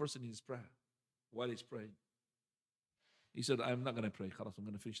 Just like a person in his prayer, while he's praying. He said, I'm not going to pray. Khalas, I'm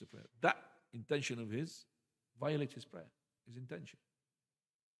going to finish the prayer. That intention of his violates his prayer, his intention.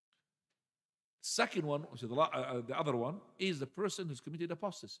 Second one, which is the other one, is the person who's committed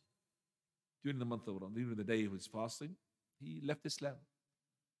apostasy. During the month of Ramadan, during the day he was fasting, he left Islam.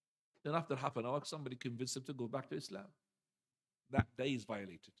 Then after half an hour, somebody convinced him to go back to Islam. That day is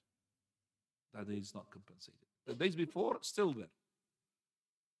violated. That day is not compensated. The days before, still there.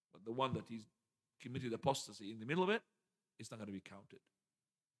 But the one that he's committed apostasy in the middle of it, it's not going to be counted.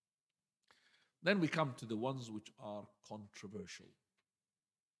 Then we come to the ones which are controversial.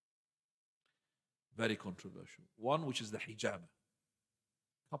 Very controversial. One which is the hijama,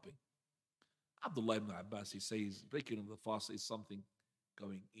 cupping. Abdullah ibn Abbas, he says, breaking of the fast is something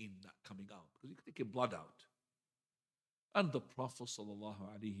going in, not coming out. Because you can take your blood out. And the Prophet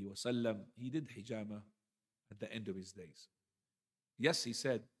ﷺ, he did hijama at the end of his days. Yes, he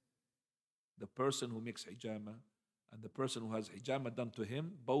said, the person who makes hijama and the person who has hijama done to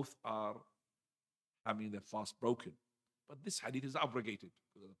him, both are having their fast broken. But this hadith is abrogated.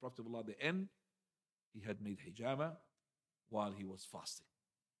 Because the Prophet at the end, he had made hijama while he was fasting.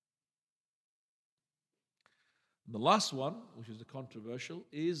 And the last one, which is the controversial,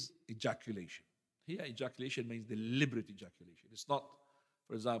 is ejaculation. Here, ejaculation means deliberate ejaculation. It's not,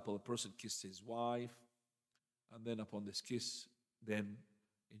 for example, a person kissed his wife, and then upon this kiss, then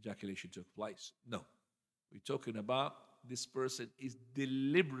ejaculation took place. No. We're talking about this person is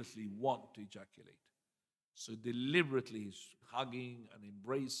deliberately want to ejaculate. So deliberately he's hugging and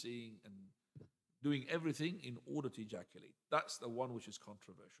embracing and doing everything in order to ejaculate. That's the one which is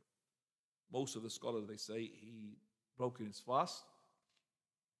controversial. Most of the scholars, they say he broke his fast,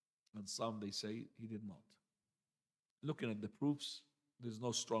 and some they say he did not. Looking at the proofs, there's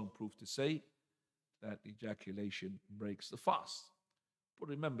no strong proof to say that ejaculation breaks the fast. But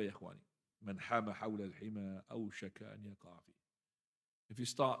remember, ya ikhwani, man hama hawla al-hima awshaka an yaqa fi. If you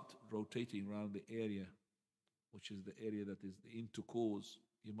start rotating around the area, which is the area that is the intercourse,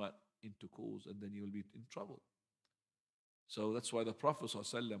 you might intercourse and then you will be in trouble. So that's why the Prophet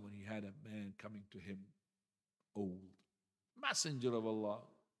ﷺ, when he had a man coming to him, old, Messenger of Allah,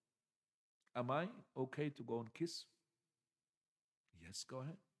 am I okay to go and kiss? Yes, go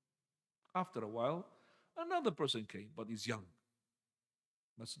ahead. After a while, another person came, but he's young.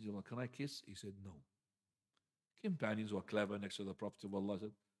 Messenger of Allah, can I kiss? He said, no. Companions were clever next to the Prophet of Allah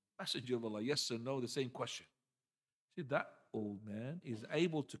said, Messenger of Allah, yes or no, the same question. See, that old man is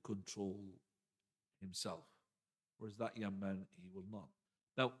able to control himself. Whereas that young man, he will not.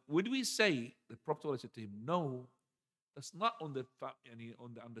 Now, would we say, the Prophet said to him, no, that's not on the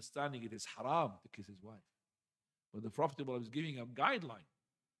understanding it is haram to kiss his wife. But the Prophet was giving a guideline.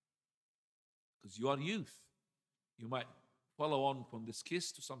 Because you are youth. You might follow on from this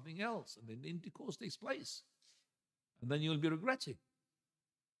kiss to something else, and then the intercourse takes place. And then you'll be regretting.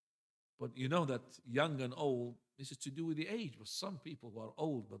 But you know that young and old, this is to do with the age. But some people who are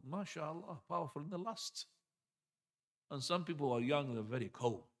old, but mashallah, powerful in the lust. And some people who are young and are very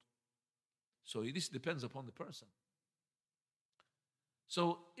cold. So this depends upon the person.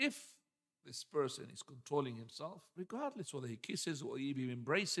 So if this person is controlling himself, regardless whether he kisses or even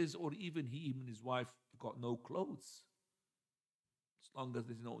embraces or even he and his wife got no clothes, As long as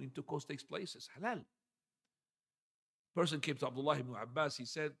there's no intercourse takes place, it's halal. Person came to Abdullah ibn Abbas, he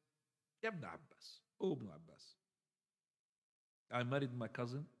said, Ya ibn Abbas, oh ibn Abbas, I married my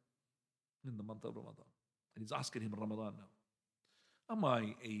cousin in the month of Ramadan. And he's asking him in Ramadan now, am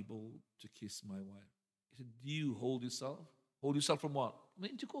I able to kiss my wife? He said, do you hold yourself? Hold yourself from what? From the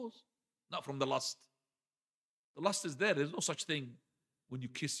intercourse, not from the lust. The lust is there. There's no such thing when you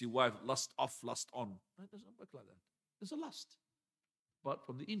kiss your wife, lust off, lust on. It doesn't work like that. There's a lust. But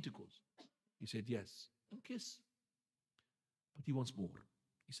from the intercourse. He said, yes, and kiss. But he wants more.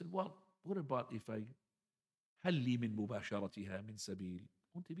 He said, well, what about if I هل لي من مباشرتها من سبيل?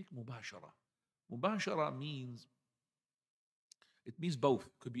 أنت بك مباشرة. Mubashara means, it means both.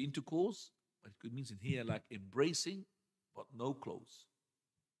 It could be intercourse, but it could mean in here like embracing, but no clothes.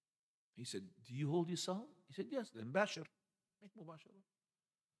 He said, do you hold yourself? He said, yes, then bashar. Make mubashara.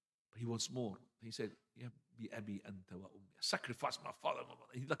 But he wants more. He said, Ya bi abi anta wa ummi. Sacrifice my father and my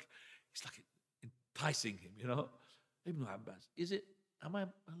mother. He's like enticing him, you know. Ibn Abbas, am I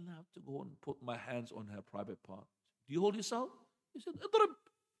allowed to go and put my hands on her private part? Do you hold yourself? He said, Idrib.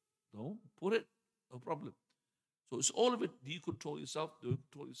 Don't put it. No problem. So it's all of it. Do you control yourself? Do you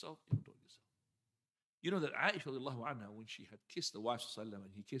control yourself? You control yourself. You know that Aisha radiallahu anha, when she had kissed the wife and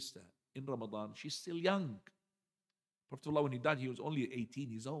he kissed her in Ramadan, she's still young. Prophet Allah, when he died, he was only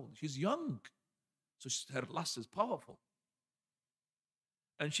 18 years old. She's young. So her lust is powerful.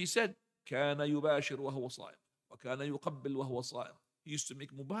 And she said, كان يباشر وهو صائم وكان يقبل وهو صائم. He used to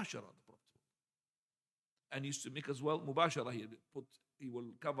make mubashara, the Prophet. And he used to make as well mubashara. He will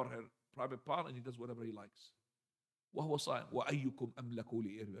cover her private part and he does whatever he likes. وهو صائم وأيكم أملك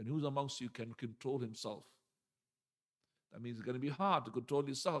لإربه. And who's amongst you can control himself? That means it's going to be hard to control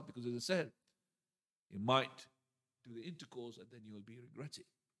yourself because, as I said, you might do the intercourse and then you will be regretting.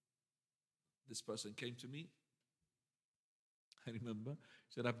 This person came to me. I remember.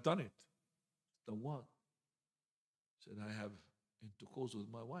 He said, I've done it. Done what? He said, I have intercourse with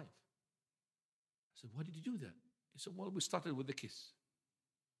my wife. I said, why did you do that? He said, well, we started with the kiss.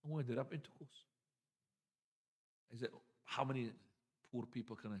 And we ended up intercourse. I said, how many poor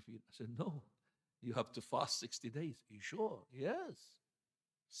people can I feed? I said, no, you have to fast 60 days. Are you sure? Yes.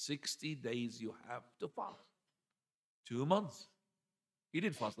 60 days you have to fast. 2 months. He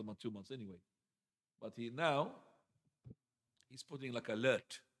did fast them on 2 months anyway. But he's putting like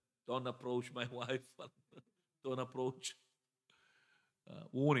alert. Don't approach my wife. Don't approach.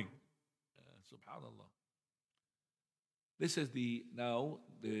 Warning. Subhanallah. This is the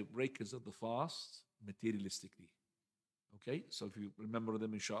breakers of the fast materialistically. Okay, so if you remember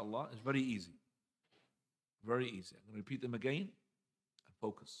them, inshallah, it's very easy. Very easy. I'm going to repeat them again and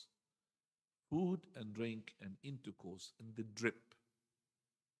focus. Food and drink and intercourse and the drip.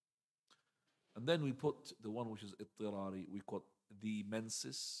 And then we put the one which is ittirari, we put the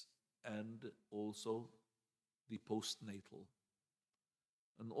menses and also the postnatal.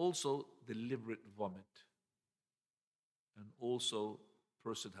 And also deliberate vomit. And also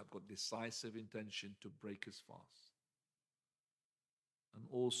person have got decisive intention to break his fast. And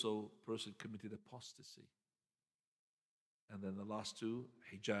also person committed apostasy. And then the last two,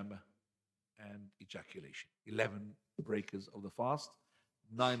 hijama and ejaculation. 11 breakers of the fast.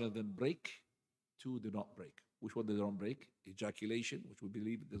 9 of them break. 2 do not break. Which one they don't break? Ejaculation, which we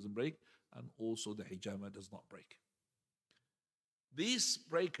believe it doesn't break. And also the hijama does not break. These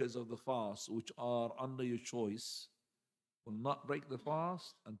breakers of the fast, which are under your choice, will not break the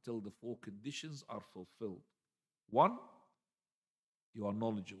fast until the 4 conditions are fulfilled. 1, you are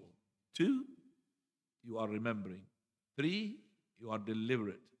knowledgeable. 2, you are remembering. 3, you are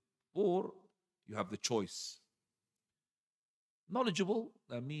deliberate. 4, you have the choice. Knowledgeable,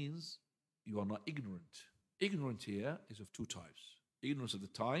 that means you are not ignorant. Ignorant here is of 2 types. Ignorance of the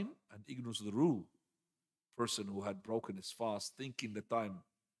time and ignorance of the rule. Person who had broken his fast thinking the time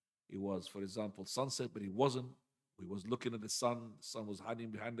it was, for example, sunset, but it wasn't. He was looking at the sun was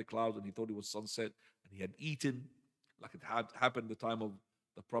hiding behind the clouds and he thought it was sunset, and he had eaten like it had happened the time of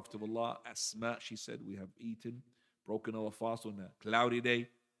the Prophet of Allah. Asma, she said, we have eaten, broken our fast on a cloudy day.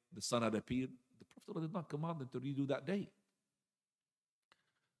 The sun had appeared. The Prophet of Allah did not command them to redo that day.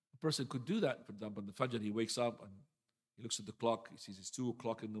 A person could do that. For example, in the Fajr, he wakes up and he looks at the clock. He sees it's 2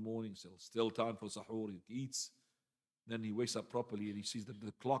 o'clock in the morning, still time for sahur. He eats. Then he wakes up properly and he sees that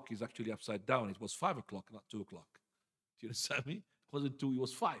the clock is actually upside down. It was 5 o'clock, not 2 o'clock. Do you understand me? It wasn't 2, it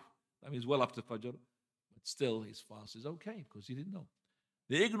was 5. That means well after Fajr. But still, his fast is okay because he didn't know.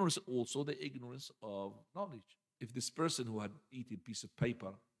 The ignorance also, the ignorance of knowledge. If this person who had eaten a piece of paper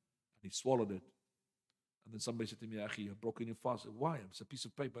and he swallowed it, and then somebody said to me, Akhi, you've broken your fast. I said, why? It's a piece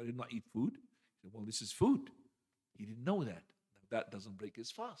of paper. I did not eat food. He said, well, this is food. He didn't know that. that doesn't break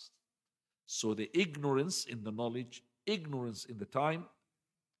his fast. So the ignorance in the knowledge, ignorance in the time,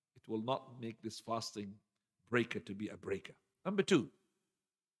 it will not make this fasting breaker to be a breaker. Number two,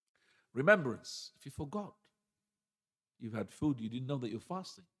 remembrance. If you forgot, you've had food, you didn't know that you're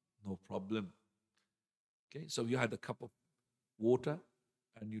fasting, no problem. Okay, so you had a cup of water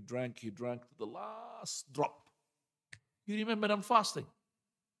and you drank to the last drop. You remember I'm fasting.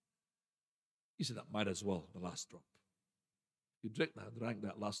 You said that might as well, the last drop. You drank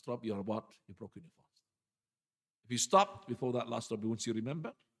that last drop, you're about, you broke your fast. If you stopped before that last drop, once you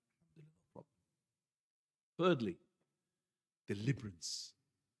remember, no problem. Thirdly, deliberance.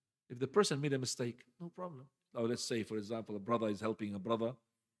 If the person made a mistake, no problem. Now, let's say, for example, a brother is helping a brother.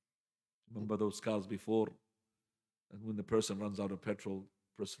 Remember those cars before? And when the person runs out of petrol,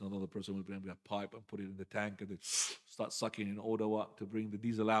 another person will bring a pipe and put it in the tank and they start sucking in order what? To bring the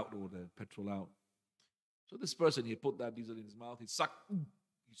diesel out or the petrol out. So this person, he put that diesel in his mouth, he sucked,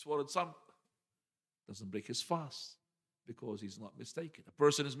 he swallowed some. Doesn't break his fast because he's not mistaken. A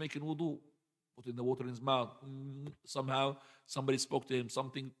person is making wudu, putting the water in his mouth. Somehow somebody spoke to him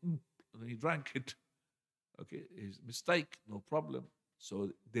something, and then he drank it. Okay, his mistake, no problem. So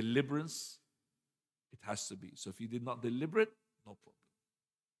deliberance, it has to be. So if you did not deliberate, no problem.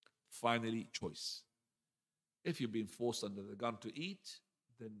 Finally, choice. If you've been forced under the gun to eat,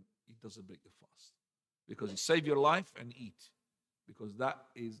 then it doesn't break your fast. Because you save your life and eat. Because that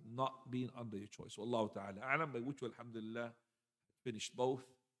is not being under your choice. Wallahu ta'ala alam, by which, alhamdulillah, finished both.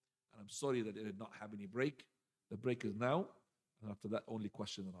 And I'm sorry that it did not have any break. The break is now. And after that, only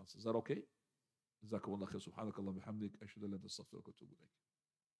question and answer. Is that okay? Jazakumullah khair. Subhanakallah bihamdik. Ashhadu an la ilaha illa anta astaghfiruka wa atubu ilayk.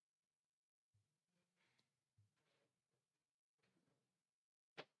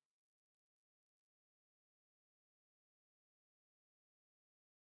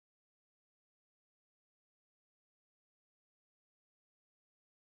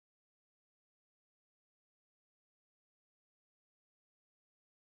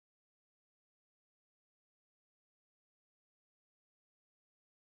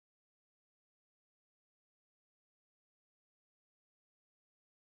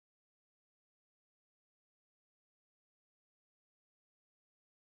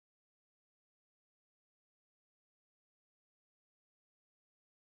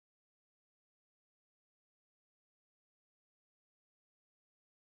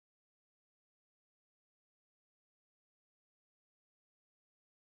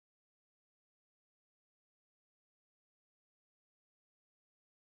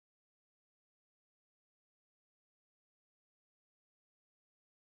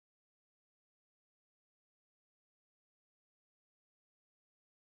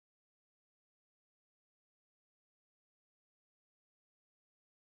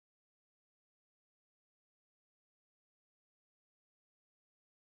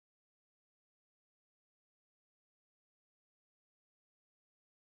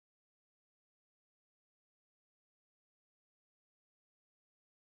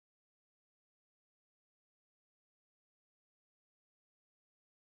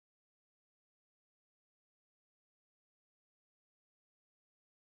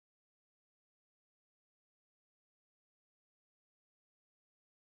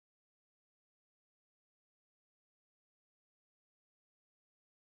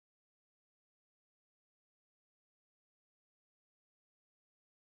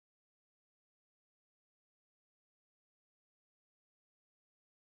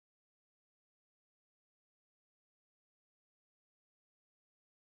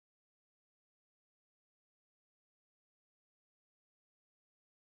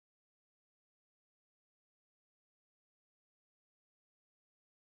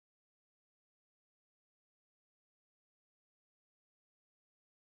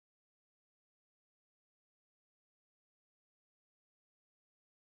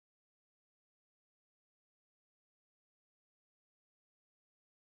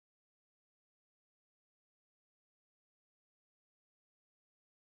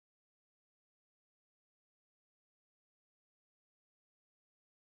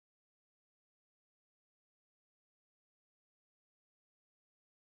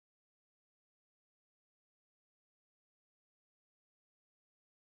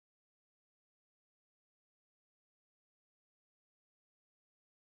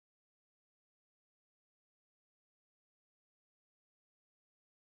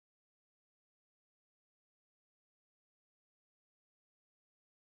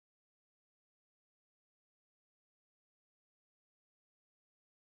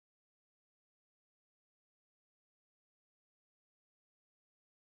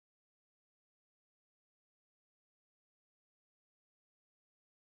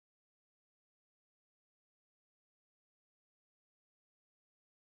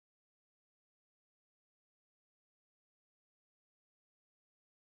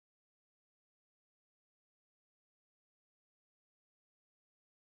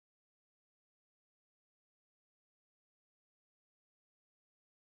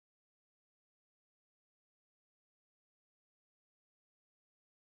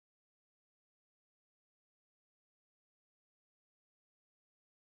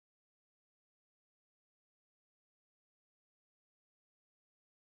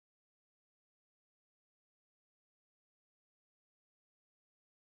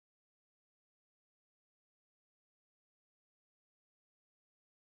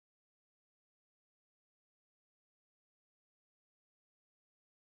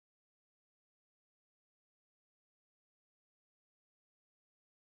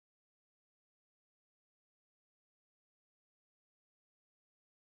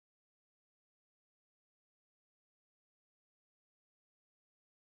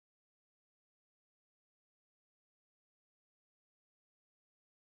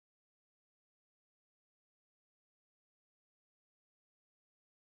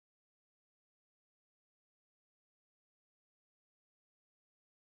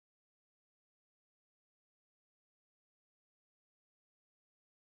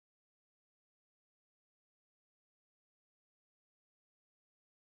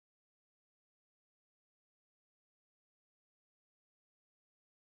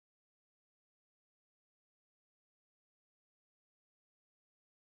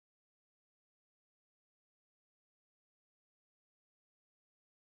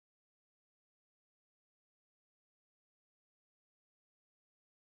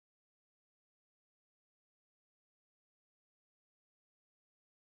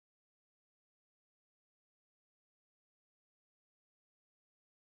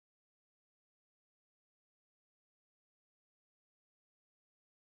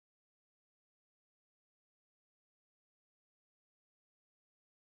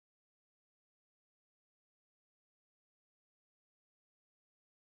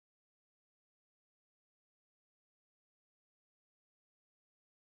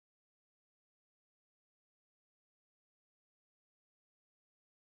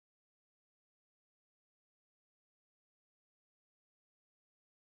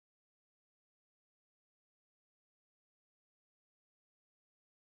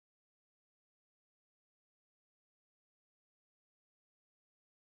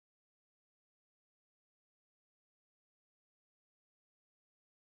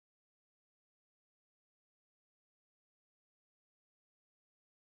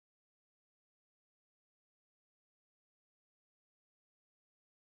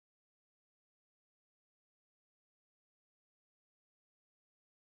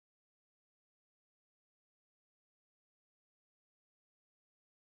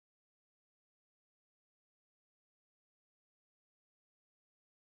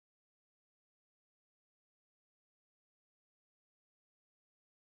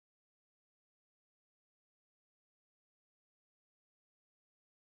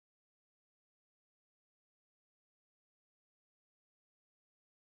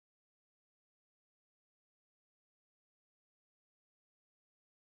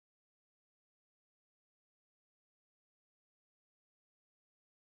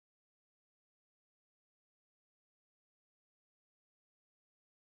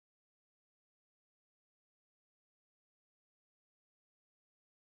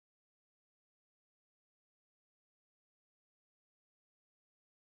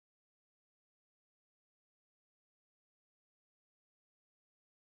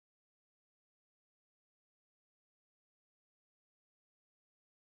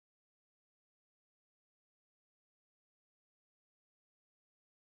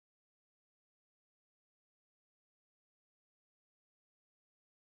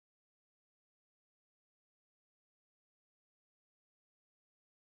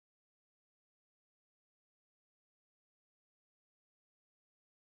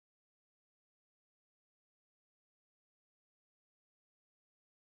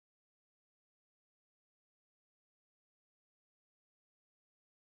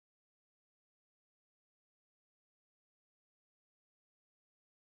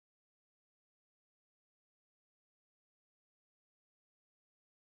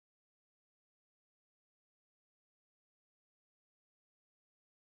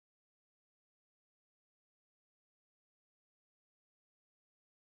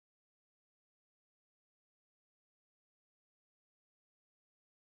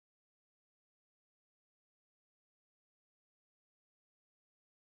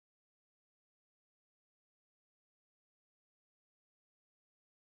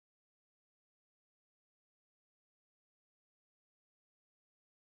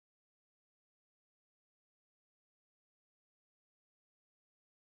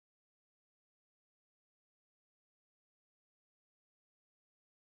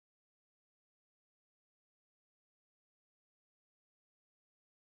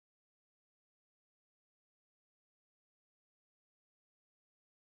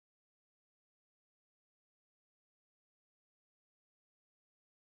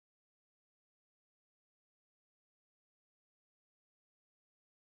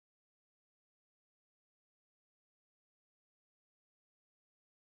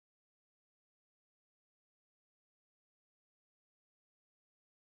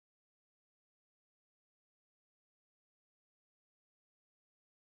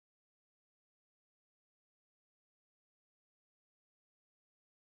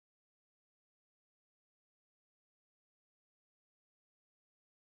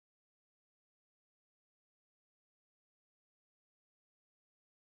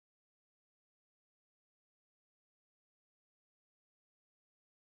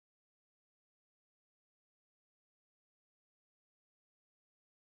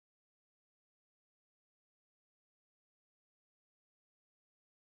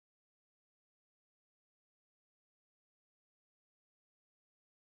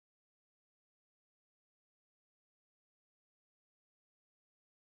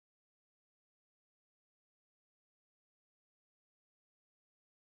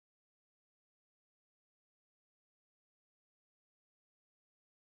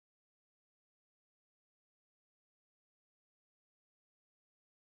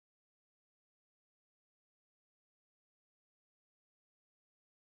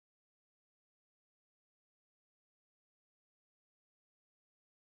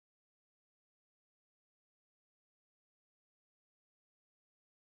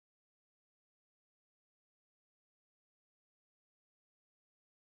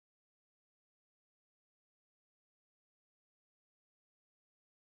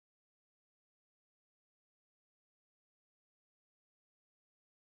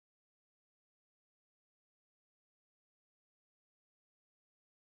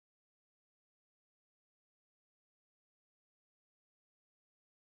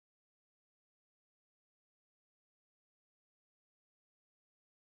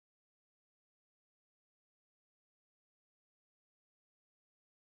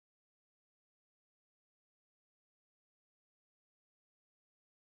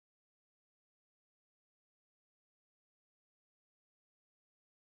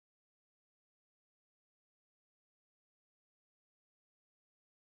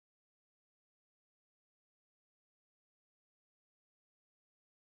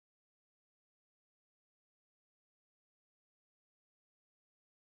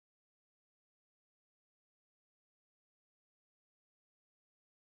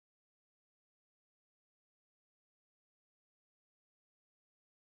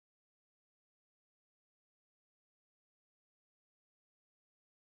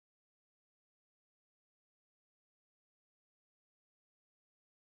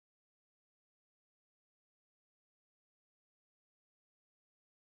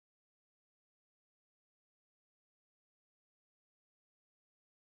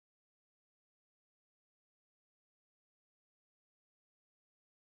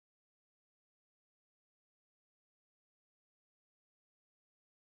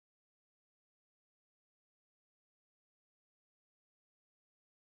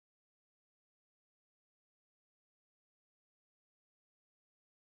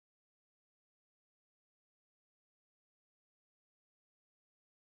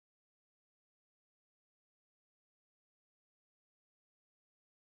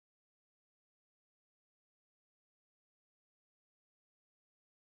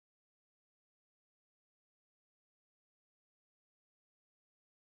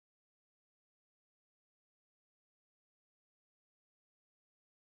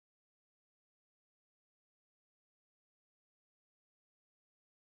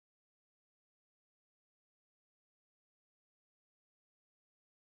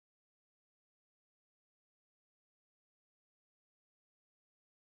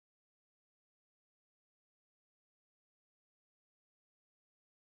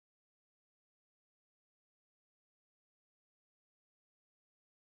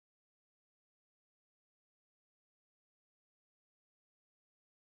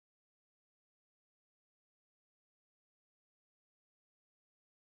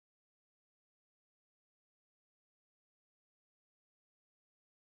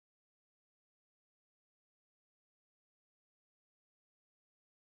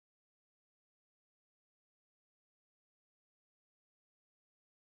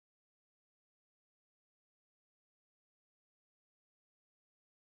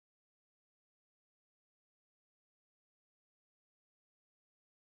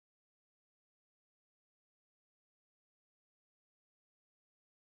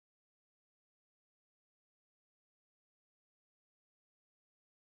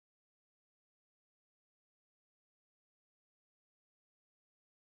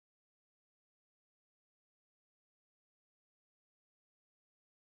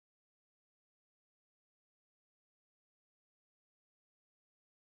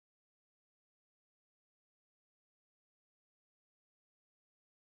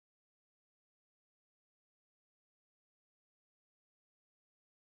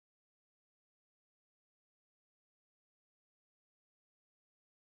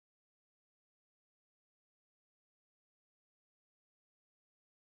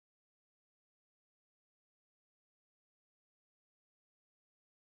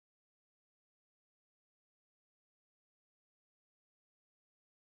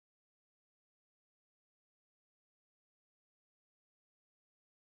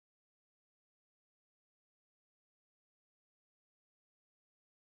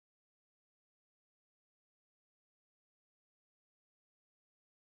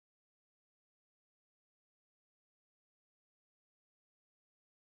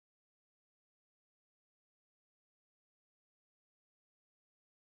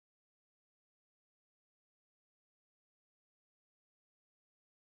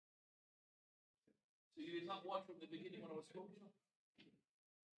 You did not watch from the beginning when I was talking? And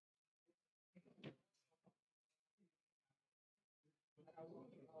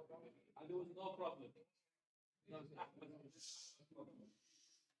there was no problem. No, Ahmed, it's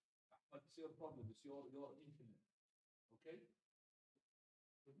your problem. It's your infinite. Okay?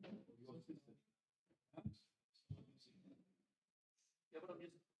 Your system. Yeah, but I'm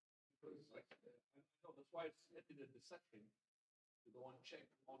just because I know that's why it's edited the second to go and check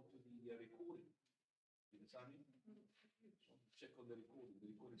onto the recording. You understand me? Check on the recording.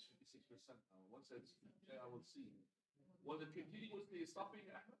 The recording is 56% now. Once it's I will see. Was it continuously stopping,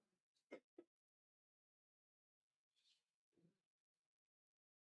 Ahmed?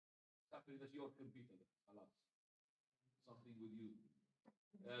 Something that's your computer. Alas. Something with you.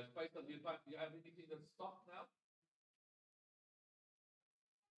 Faisal, do you have anything that's stopped now?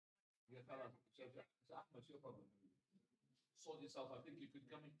 Yeah, خلاص. So Ahmed, your problem. Sort yourself. I think you could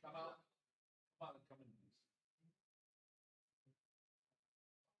come out. Come out and come in, please.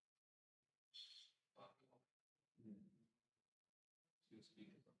 Your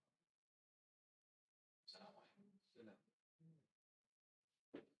speaker. Salam.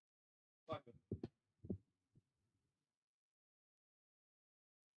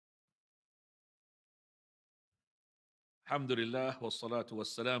 الحمد لله والصلاة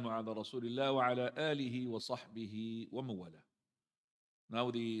والسلام على رسول الله وعلى آله وصحبه ومن والاه.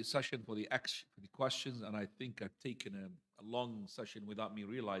 Now the session for the questions, and I think I've taken a long session without me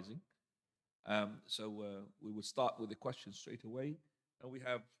realizing. So we will start with the questions straight away, and we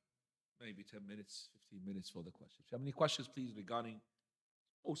have maybe 10 minutes, 15 minutes for the questions. If you have any questions, please, regarding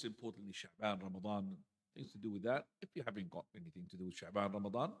most importantly Sha'baan, Ramadan, things to do with that. If you haven't got anything to do with Sha'baan,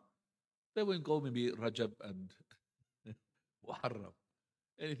 Ramadan, then we'll go maybe Rajab and Muharram.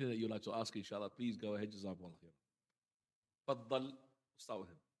 Anything that you'd like to ask, inshallah, please go ahead. Jazakumullah khair. Faddal, start with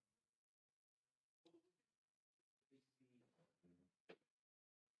him.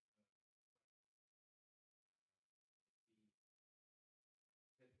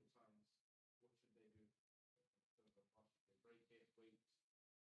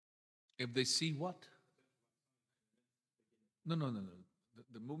 If they see what? No, no, no, no.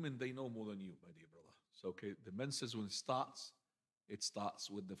 The movement they know more than you, my dear brother. So, okay, the menses when it starts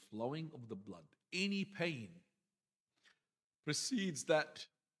with the flowing of the blood. Any pain precedes that,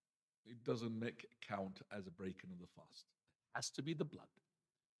 it doesn't make count as a breaking of the fast. It has to be the blood.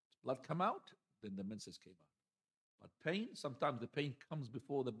 Blood come out, then the menses came out. But pain, sometimes the pain comes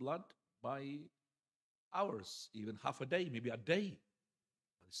before the blood by hours, even half a day, maybe a day.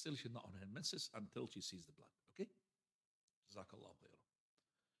 But still she's not on her menses until she sees the blood. Okay? Jazakallah khair.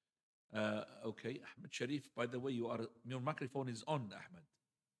 Okay, Ahmed Sharif, by the way, your microphone is on, Ahmed.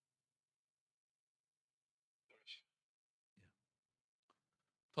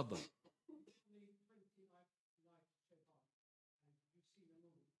 Yeah. تفضل.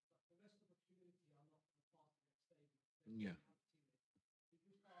 Yeah.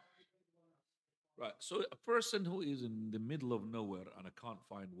 Right. So a person who is in the middle of nowhere, and I can't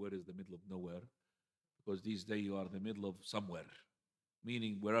find where is the middle of nowhere, because these days you are in the middle of somewhere,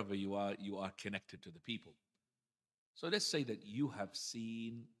 meaning wherever you are connected to the people. So let's say that you have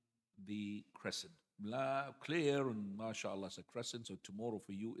seen the crescent. Clear and mashallah, it's a crescent. So tomorrow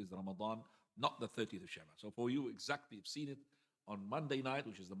for you is Ramadan, not the 30th of Sha'ban. So for you, exactly, you've seen it on Monday night,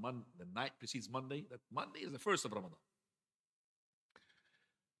 which is the night precedes Monday. That Monday is the first of Ramadan.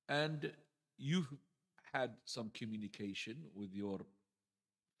 And you had some communication with your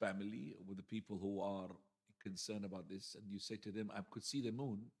family, with the people who are concerned about this, and you say to them, I could see the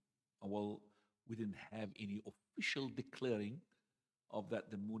moon. Well, we didn't have any official declaring of that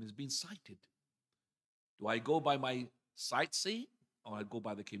the moon has been sighted. Do I go by my sightseeing or I go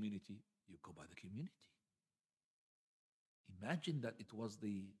by the community? You go by the community. Imagine that it was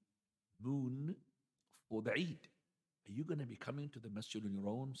the moon for the Eid. Are you going to be coming to the masjid on your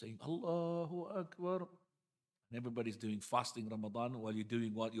own saying, Allahu Akbar? And everybody's doing fasting Ramadan while you're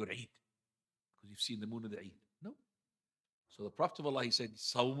doing what? Your Eid. Because you've seen the moon of the Eid. No. So the Prophet of Allah, he said,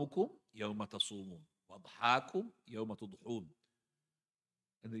 Sawmukum yawma tasumun, wadhakum yawma tudhun.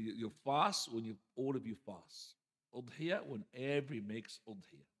 And you fast when all of you fast. Udhiyah when every makes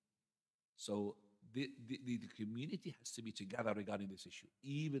udhiyah. So the community has to be together regarding this issue.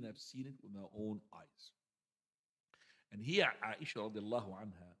 Even I've seen it with my own eyes. And here, Aisha radiallahu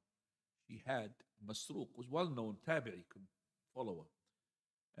anha, she had Masruq, was well-known tabi'i, follower.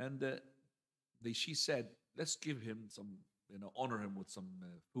 And she said, let's give him some, honor him with some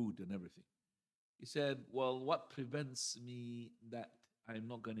food and everything. He said, well, what prevents me that I'm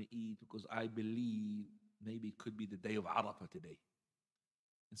not going to eat? Because I believe maybe it could be the day of Arafah today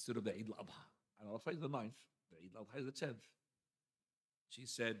instead of the Eid al-Adha. And Arafah is the ninth. The Eid al-Adha is the 10th. She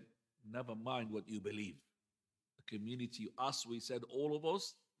said, never mind what you believe. The community, us, we said, all of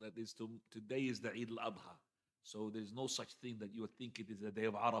us, that is today is the Eid al-Adha. So there's no such thing that you would think it is the day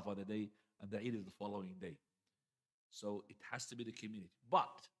of Arafah, the day, and the Eid is the following day. So it has to be the community.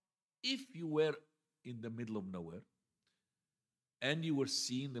 But if you were in the middle of nowhere and you were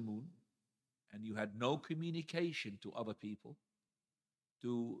seeing the moon and you had no communication to other people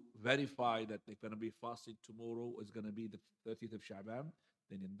to verify that they're going to be fasting tomorrow is going to be the 30th of Sha'baan,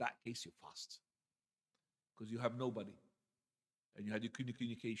 then in that case you fast. Because you have nobody and you had your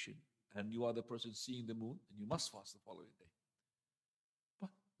communication and you are the person seeing the moon and you must fast the following day.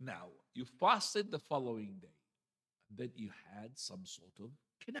 But now you fasted the following day and then you had some sort of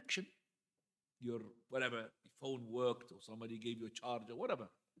connection. Your whatever, your phone worked or somebody gave you a charge or whatever.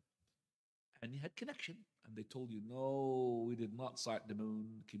 And you had connection. And they told you, no, we did not sight the moon.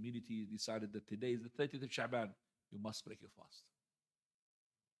 The community decided that today is the 30th of Sha'ban. You must break your fast.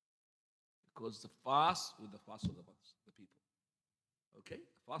 Because the fast with the fast of the people. Okay?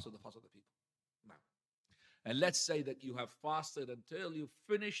 The fast with the fast of the people. Now, and let's say that you have fasted until you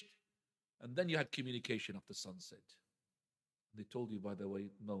finished, and then you had communication after sunset. They told you, by the way,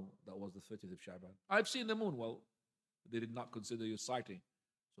 no, that was the 30th of Sha'ban. I've seen the moon. Well, they did not consider you sighting.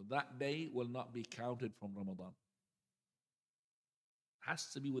 So that day will not be counted from Ramadan.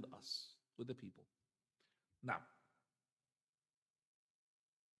 Has to be with us, with the people. Now,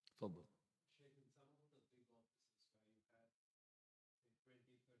 Fadl.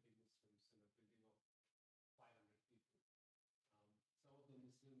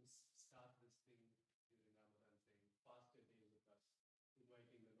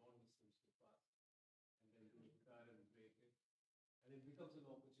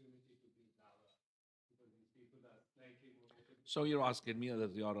 So you're asking me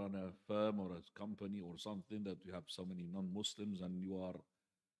that you are on a firm or a company or something that you have so many non-Muslims and you are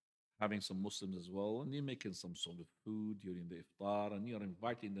having some Muslims as well, and you're making some sort of food during the iftar, and you're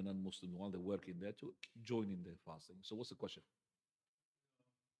inviting the non-Muslims while they're working there to join in their fasting. So what's the question?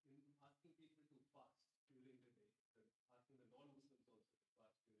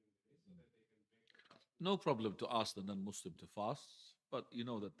 No problem to ask the non-Muslim to fast, but you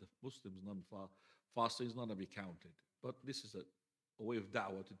know that the Muslims non-fasting is not to be counted. But this is a way of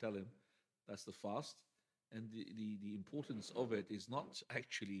da'wah to tell him that's the fast. And the importance of it is not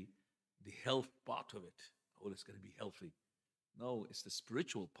actually the health part of it. Oh, it's going to be healthy. No, it's the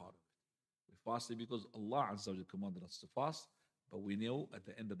spiritual part of it. We're fasting because Allah Azza wa Jalla commanded us to fast, but we know at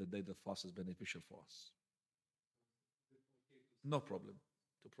the end of the day the fast is beneficial for us. No problem.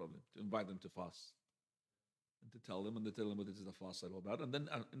 No problem. To invite them to fast. And to tell them, and they tell them what this is the fast all about. And then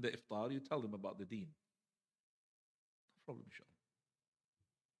in the iftar, you tell them about the deen. No problem, inshallah.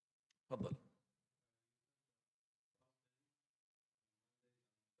 Fadal.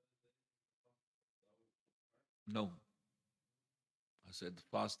 No. I said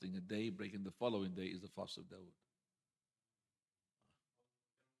fasting a day, breaking the following day is the fast of Dawood.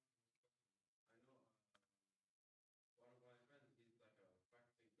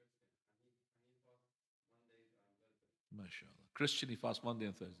 MashaAllah. Christian, he fasts Monday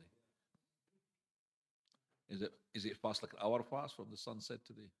and Thursday. Is it fast like our fast from the sunset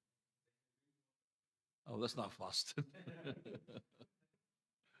to the. Oh, that's not fast. The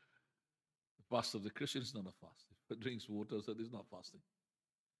fast of the Christian is not a fast. If it drinks water, so it's not fasting.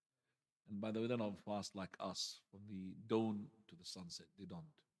 And by the way, they don't fast like us from the dawn to the sunset. They don't.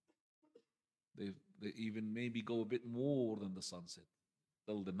 They even maybe go a bit more than the sunset,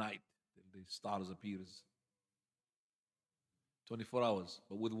 till the night, till the stars appears. 24 hours,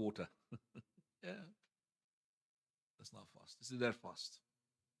 but with water. Yeah, that's not fast. This is their fast.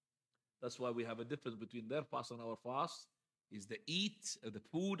 That's why we have a difference between their fast and our fast. Is the eat, the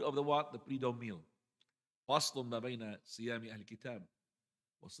food of the what? The pre-dawn meal. فصل ما بين صيام أهل الكتاب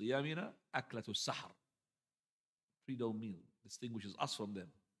وصيامنا أكلة السحر. Pre-dawn meal distinguishes us from them.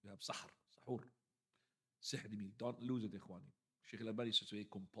 We have sahur, sahur, sihri meal. Don't lose it, إخواني. Sheikh Al-Albani used to say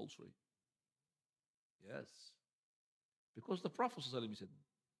compulsory. Yes. Because the Prophet ﷺ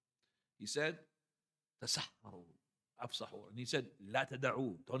he said, تسحروا, أفسحوا. And he said, لا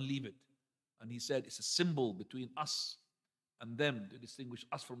تدعوا, don't leave it. And he said, it's a symbol between us and them to distinguish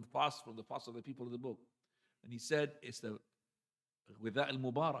us from the fast of the people of the book. And he said, it's the Ghidha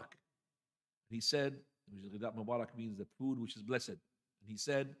al-Mubarak. And he said, Ghidha al-Mubarak means the food which is blessed. And he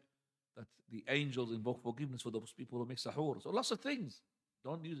said that the angels invoke forgiveness for those people who make sahur. So lots of things.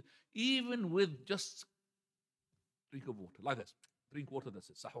 Don't use it. Even with just drink of water, like this. Drink water, that's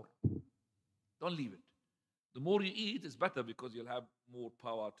it, sahur. Don't leave it. The more you eat, it's better because you'll have more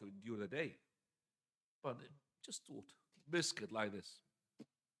power to endure the day. But just water, biscuit like this.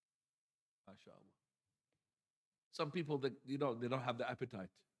 MashaAllah. Some people that they don't have the appetite,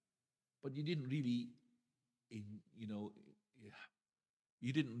 but you didn't really, in you know,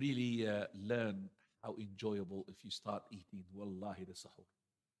 you didn't really learn how enjoyable if you start eating. Wallahi, the sahur,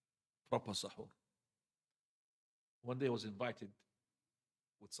 proper sahur. One day I was invited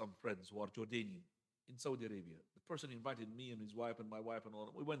with some friends who are Jordanian in Saudi Arabia. The person invited me and his wife and my wife and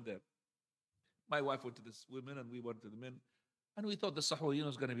all. We went there. My wife went to the women and we went to the men. And we thought the sahur,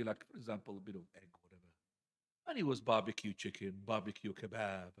 was going to be like, for example, a bit of egg, whatever. And it was barbecue chicken, barbecue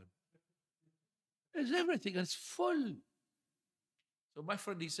kebab, and there's everything, and it's full. So my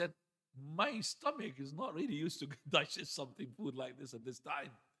friend, he said, my stomach is not really used to digest something food like this at this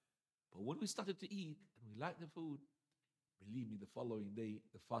time. But when we started to eat and we liked the food, believe me, the following day,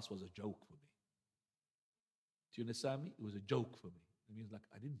 the fast was a joke for me. Do you understand me? It was a joke for me. It means like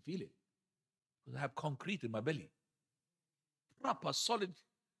I didn't feel it because I have concrete in my belly. Proper, solid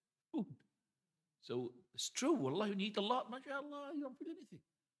food. So it's true. Wallah, you eat a lot, mashallah, you don't feel anything.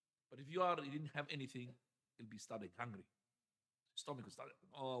 But if you didn't have anything, you'll be starting hungry. Stomach will start,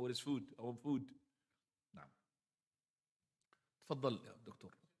 oh, where is food? I want food. نعم. تفضل يا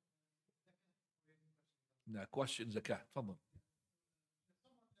دكتور. نعم. Question زكاة. تفضل.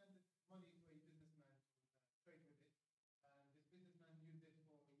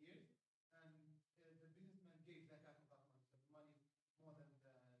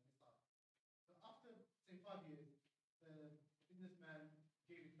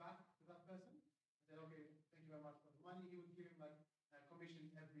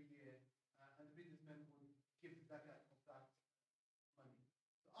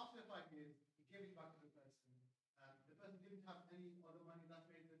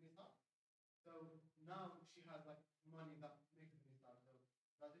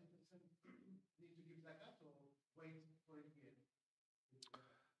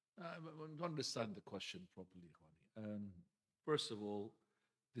 I don't understand the question properly, Khwani. First of all,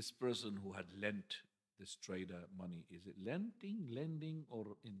 this person who had lent this trader money, is it lending,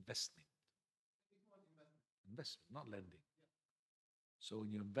 or investing? Investment, not lending. So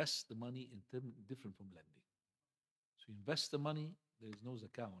when you invest the money, different from lending. So you invest the money, there's no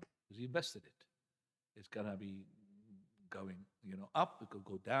zakah on it because you invested it. It's gonna be going, up. It could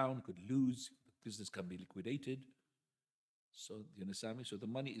go down. It could lose. The business can be liquidated. So you understand me? So the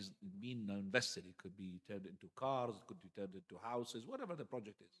money is being invested. It could be turned into cars. It could be turned into houses. Whatever the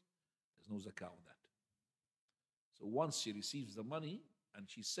project is, there's no zakah on that. So once she receives the money and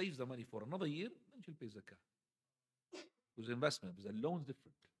she saves the money for another year, then she'll pay zakah. Because investment, because the loan's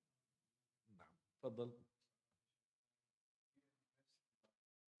different. نعم. تفضل.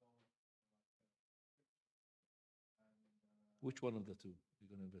 Which one of the two you're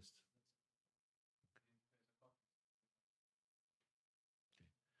going to invest?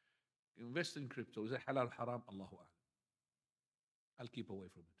 Okay. Invest in crypto. Is it halal, haram? Allahu A'lam. I'll keep away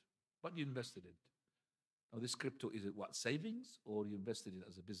from it. But you invested it. Now, this crypto, is it what, savings, or you invested it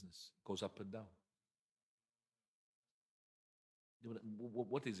as a business? It goes up and down.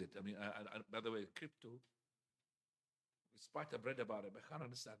 What is it? I mean, by the way, crypto, despite I've read about it, but I can't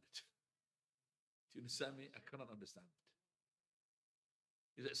understand it. Do you understand me? I cannot understand it.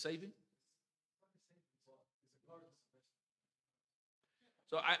 Is it saving?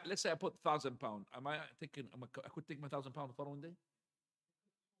 So let's say I put £1,000. Am I thinking I could take my £1,000 the following day?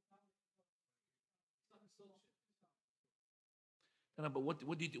 No, but what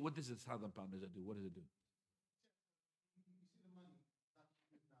do you do? What does this £1,000 does it do? What does it do?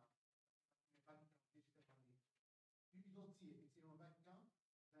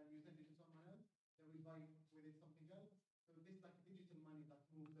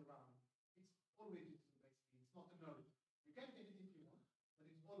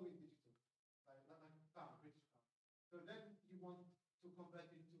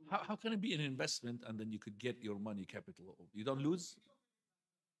 How can it be an investment and then you could get your money capital? You don't lose?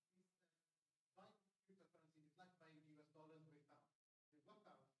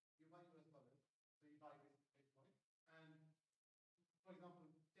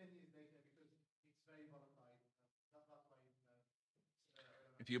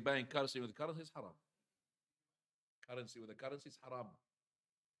 If you're buying currency with currency, it's haram. Currency with a currency is haram.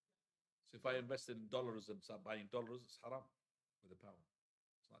 So if I invest in dollars and start buying dollars, it's haram with a pound.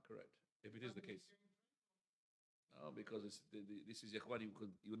 It's not correct. If it is the case. No, because this is Yakhwani,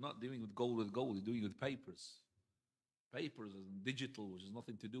 you're not dealing with gold, you're doing with papers. Papers and digital, which has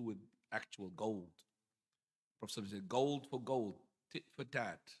nothing to do with actual gold. Prophet said, gold for gold, tit for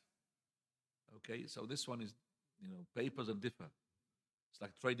tat. Okay, so this one is, papers are different. It's It's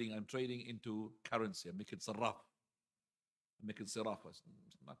like trading. I'm trading into currency. I'm making sarraf. I'm making sirafa. It's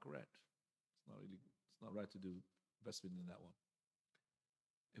not correct. It's not really. It's not right to do investment in that one.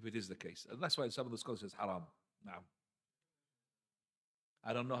 If it is the case, and that's why some of the scholars says haram. Now,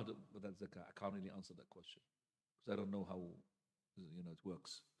 I don't know how to, but that's zakah. I can't really answer that question because I don't know how it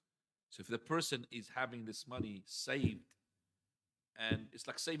works. So if the person is having this money saved, and it's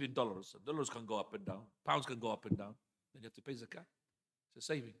like saving dollars, dollars can go up and down, pounds can go up and down, then you have to pay zakah. It's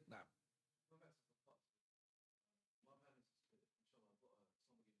a saving. Now,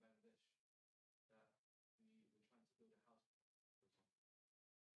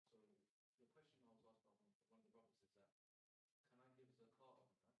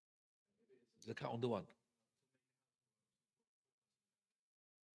 zakah on the one.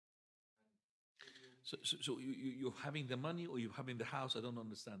 So you're having the money or you're having the house? I don't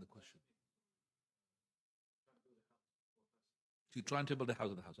understand the question. So you're trying to build a house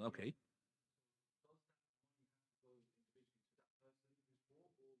in the house. Okay.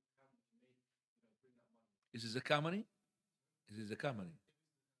 Is it zakah money? Is it zakah money?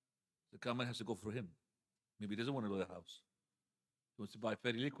 Zakah money has to go for him. Maybe he doesn't want to build a house. He wants to buy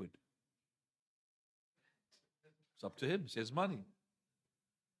very liquid. It's up to him. It's his money.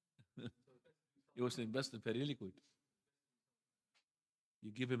 He wants to invest in very liquid. You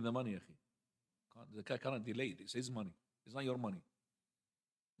give him the money, akhi. The guy cannot delay it. It's his money. It's not your money.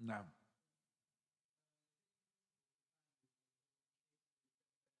 Now,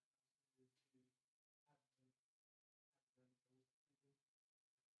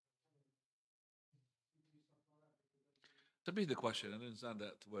 repeat the question. I didn't understand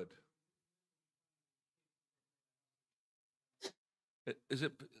that word. Is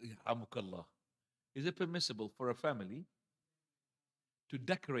it, Hamukallah, is it permissible for a family to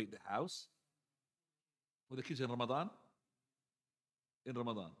decorate the house for the kids in Ramadan? In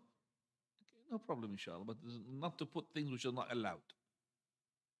Ramadan. Okay, no problem, inshallah. But not to put things which are not allowed.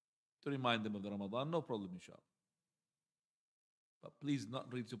 To remind them of the Ramadan, no problem, inshallah. But please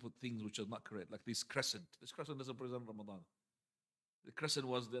not really to put things which are not correct, like this crescent. This crescent doesn't present Ramadan. The crescent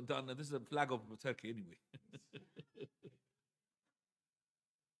was done. This is a flag of Turkey anyway.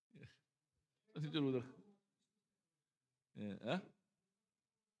 Nothing to do with it. Yeah. Huh?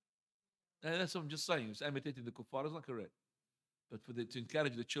 That's what I'm just saying. It's imitating the kuffar. It's not correct. But to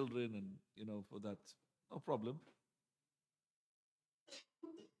encourage the children and for that, no problem.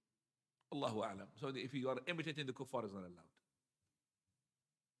 Allahu a'lam. So if you are imitating the kuffar, it's not allowed.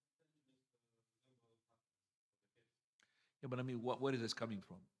 Yeah, but I mean, where is this coming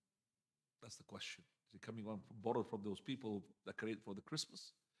from? That's the question. Is it coming from borrowed from those people that create for the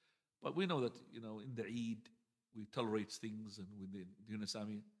Christmas? But we know that in the Eid we tolerate things, and with the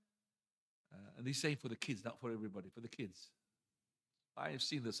Yunusami, and he's saying for the kids, not for everybody, for the kids. I have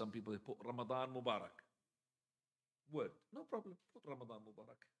seen that some people they put Ramadan Mubarak. Word, no problem. Put Ramadan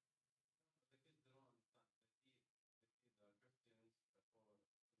Mubarak.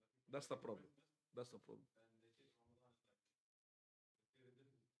 That's the problem. That's the problem.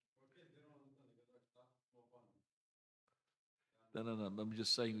 No, no, no. I'm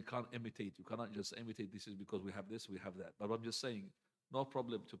just saying we can't imitate. You cannot just imitate. This is because we have this, we have that. But I'm just saying, no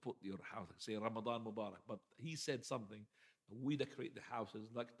problem to put your house, say Ramadan Mubarak. But he said something. We decorate the houses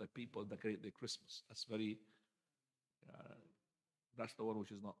like the people decorate their Christmas. That's very. Uh, that's the one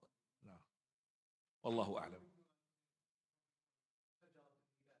which is not. No. Allahu a'lam.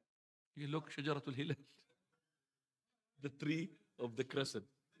 You look Shajaratul Hilal, the tree of the crescent.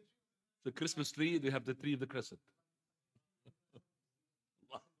 The Christmas tree, they have the tree of the crescent.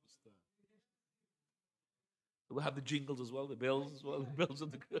 We have the jingles as well, the bells as well, the bells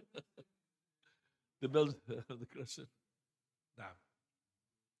of the the bells of the crescent. نعم.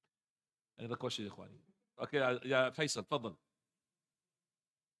 Another question, إخواني. Okay, يا فيصل تفضل.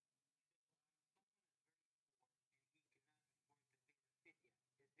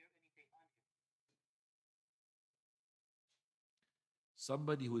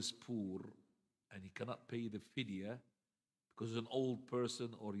 Somebody who is poor and he cannot pay the fidya because he's an old person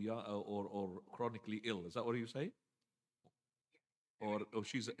or young, or chronically ill. Is that what you say? Or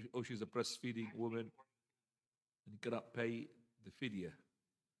she's a breastfeeding woman and he cannot pay the fidya.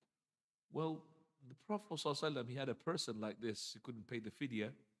 Well, the Prophet ﷺ, he had a person like this. He couldn't pay the fidya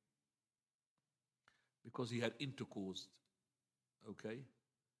because he had intercourse. Okay,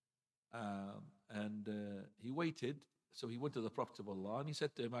 and he waited. So he went to the Prophet of Allah and he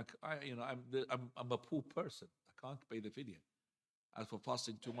said to him, I'm a poor person. I can't pay the fidya. As for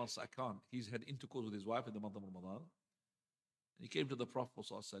fasting 2 months, I can't. He's had intercourse with his wife in the month of Ramadan. And he came to the Prophet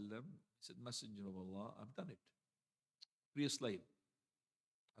ﷺ. He said, Messenger of Allah, I've done it. Free a slave.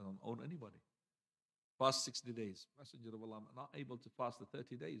 I don't own anybody. Fast 60 days. Messenger of Allah, I'm not able to fast the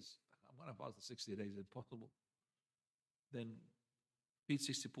 30 days. I'm going to fast the 60 days. Impossible. Then feed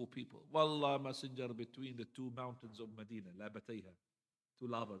 60 poor people. Wallah, Messenger, between the two mountains of Medina, La Batayha, two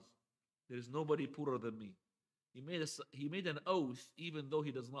lavas, there is nobody poorer than me. He made an oath, even though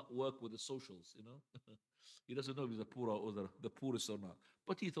he does not work with the socials, you know. He doesn't know if he's the poor or the poorest or not.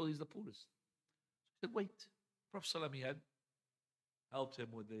 But he thought he's the poorest. He said, wait. Prophet Salam, he had helped him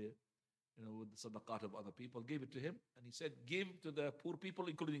with with the sadaqat of other people, gave it to him, and he said, give to the poor people,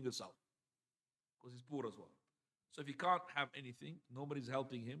 including yourself, because he's poor as well. So if he can't have anything, nobody's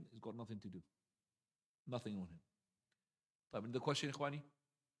helping him, he's got nothing to do. Nothing on him. طيب, the question, إخواني?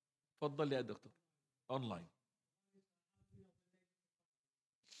 تفضل يا دكتور. Online.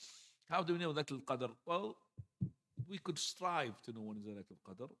 How do we know Laylatul Qadr? Well, we could strive to know when is Laylatul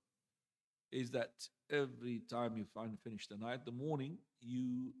Qadr. Is that every time you finish the night, the morning,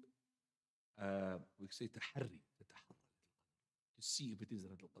 you we say تحري, to see if it is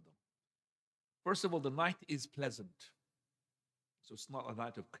Laylatul Qadr. First of all, the night is pleasant. So it's not a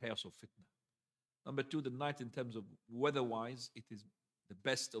night of chaos or fitna. Number two, the night in terms of weather-wise, it is the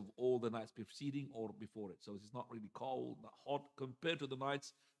best of all the nights preceding or before it. So it's not really cold, not hot, compared to the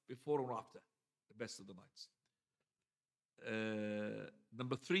nights before or after. The best of the nights.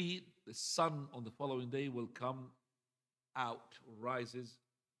 Number three, the sun on the following day will come out, rises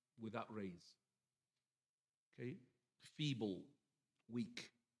without rays. Okay? Feeble, weak.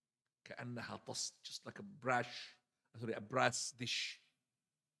 كأنها طست, just like a brass dish.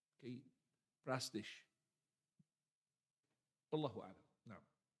 Okay? Brass dish. Allahu a'lam. Now.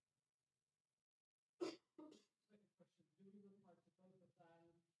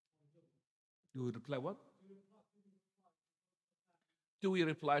 Do we reply what? Do we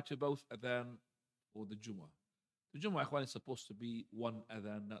reply to both adhan or the Jumu'ah? The Jumu'ah, Ikhwan, is supposed to be one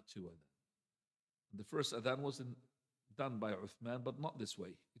adhan, not two adhan. The first adhan wasn't done by Uthman, but not this way.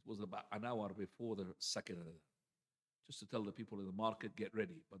 It was about an hour before the second adhan, just to tell the people in the market, get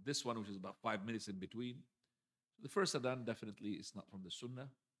ready. But this one, which is about 5 minutes in between, the first adhan definitely is not from the Sunnah,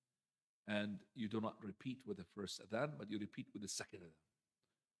 and you do not repeat with the first adhan, but you repeat with the second adhan.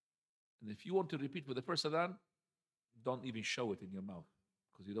 And if you want to repeat with the first adhan, don't even show it in your mouth,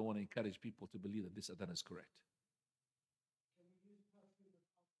 because you don't want to encourage people to believe that this adhan is correct.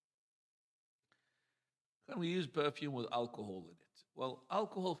 Can we use perfume with alcohol in it? Well,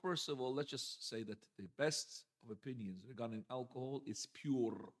 alcohol, first of all, let's just say that the best of opinions regarding alcohol is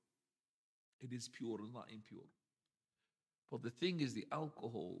pure. It is pure, it's not impure. But the thing is, the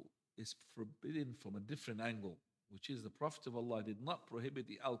alcohol is forbidden from a different angle, which is the Prophet of Allah did not prohibit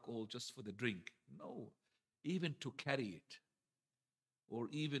the alcohol just for the drink. No, even to carry it, or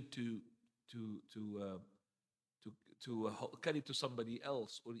even to carry it to somebody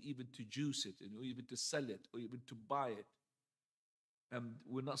else, or even to juice it, or even to sell it, or even to buy it. And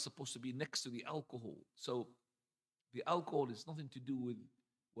we're not supposed to be next to the alcohol. So the alcohol is nothing to do with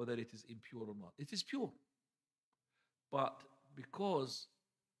whether it is impure or not. It is pure. But because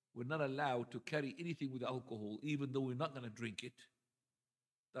we're not allowed to carry anything with alcohol, even though we're not going to drink it,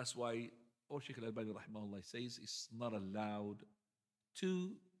 that's why Shaykh Al-Albani rahimahullah says it's not allowed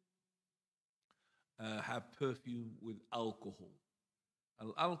to have perfume with alcohol.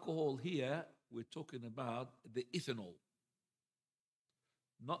 Alcohol here, we're talking about the ethanol,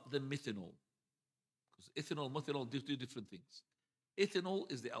 not the methanol. Because ethanol, methanol, two different things.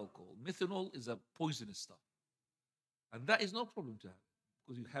 Ethanol is the alcohol. Methanol is a poisonous stuff. And that is no problem to have,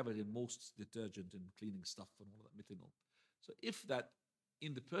 because you have it in most detergent and cleaning stuff and all that, methanol. So if that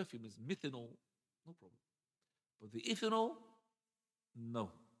in the perfume is methanol, no problem. But the ethanol,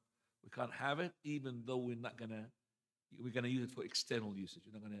 no. We can't have it, even though we're gonna use it for external usage.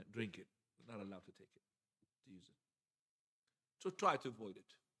 We're not gonna drink it. We're not allowed to take it, to use it. So try to avoid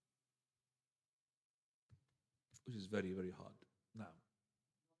it, which is very, very hard. Now,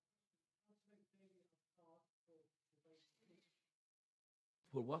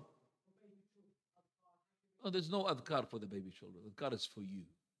 for what? No, there's no adhkar for the baby children. Adhkar is for you.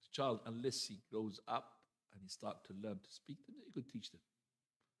 The child, unless he grows up and he starts to learn to speak, then you could teach them.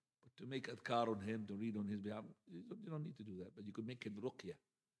 But to make adhkar on him, to read on his behalf, you don't need to do that. But you could make him ruqya.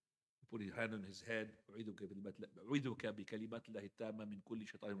 You put your hand on his head.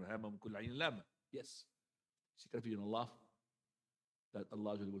 Yes. Seek refuge in Allah, that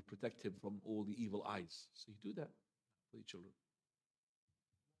Allah will protect him from all the evil eyes. So you do that for your children.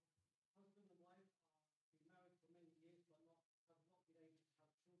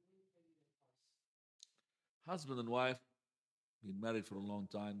 Husband and wife, been married for a long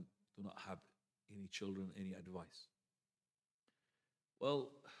time, do not have any children, any advice.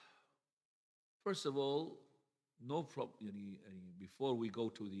 Well, First of all, no problem. Before we go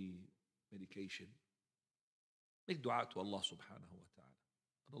to the medication, make dua to Allah subhanahu wa ta'ala.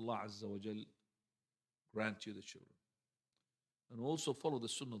 And Allah Azza wa Jal grant you the children. And also follow the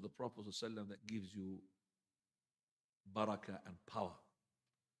sunnah of the Prophet ﷺ that gives you barakah and power.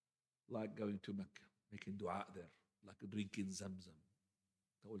 Like going to Mecca, making dua there, like drinking Zamzam.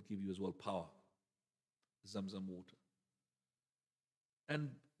 That will give you as well power. Zamzam water. And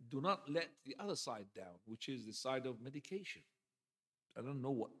do not let the other side down, which is the side of medication. I don't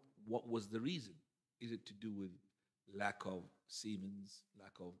know what was the reason. Is it to do with lack of Siemens,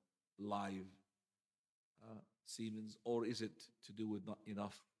 lack of live Siemens, or is it to do with not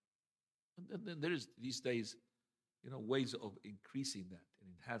enough? And then there is these days, ways of increasing that and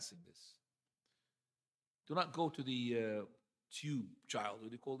enhancing this. Do not go to the tube child. What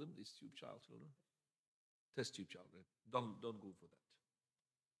do you call them? These tube child children, test tube child. Right? Don't go for that.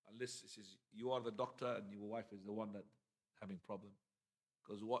 Unless it is you are the doctor and your wife is the one that having problem.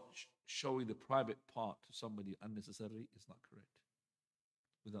 Because showing the private part to somebody unnecessarily is not correct,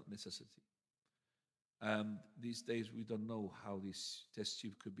 without necessity. These days we don't know how this test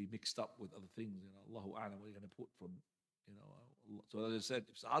tube could be mixed up with other things. Allahu A'lam, what are you going to put from, So as I said,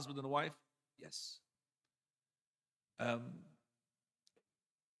 if it's a husband and a wife, yes.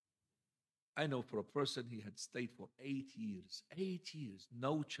 I know for a person, he had stayed for 8 years,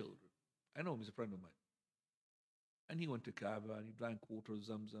 no children. I know him, he's a friend of mine. And he went to Kaaba and he drank water of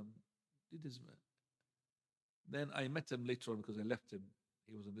Zamzam, did his man. Then I met him later on because I left him.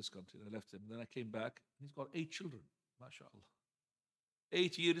 He was in this country. I left him. Then I came back and he's got 8 children. MashaAllah.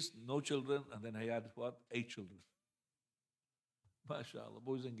 8 years, no children. And then he had what? 8 children. MashaAllah,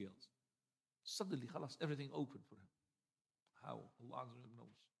 boys and girls. Suddenly, khalas, everything opened for him. How? Allah knows.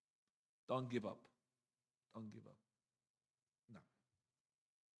 Don't give up. Don't give up. No.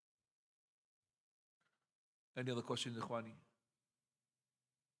 Any other questions, Ikhwani?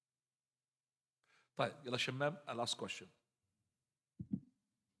 طيب, يلا شمام, a last question.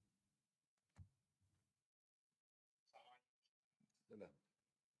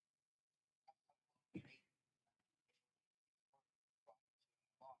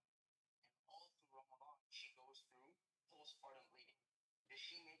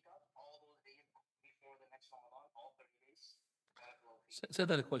 Say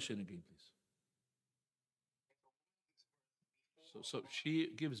that question again, please. So she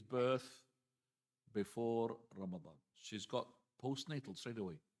gives birth before Ramadan. She's got postnatal straight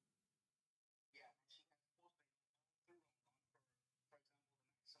away.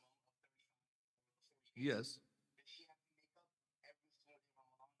 Yes.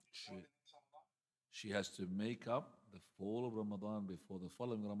 She has to make up the fall of Ramadan before the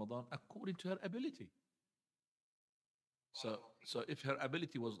following Ramadan according to her ability. So if her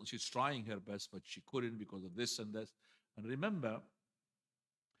ability was, she's trying her best, but she couldn't because of this and this. And remember,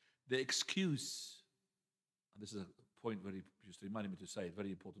 the excuse, and this is a point very, just reminding me to say, a very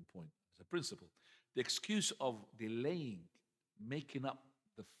important point. It's a principle. The excuse of delaying making up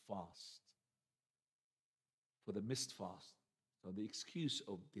the fast for the missed fast. So the excuse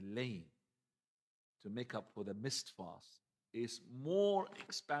of delaying to make up for the missed fast is more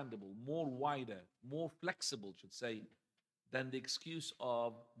expandable, more wider, more flexible, should say, than the excuse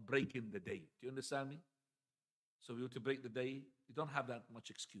of breaking the day. Do you understand me? So if you were to break the day, you don't have that much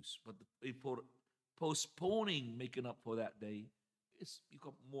excuse. But for postponing making up for that day, you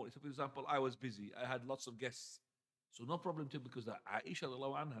got more. So for example, I was busy. I had lots of guests. So no problem too, because Aisha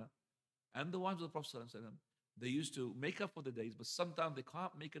anha and the wives of the Prophet they used to make up for the days, but sometimes they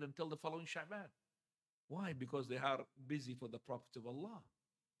can't make it until the following Sha'baan. Why? Because they are busy for the Prophet of Allah.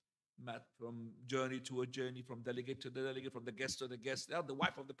 From journey to a journey, from delegate to the delegate, from the guest to the guest. They are the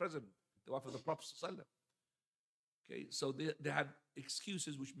wife of the president, the wife of the Prophet. Okay, so they had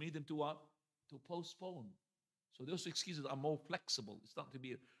excuses which made them to what? To postpone. So those excuses are more flexible. It's not to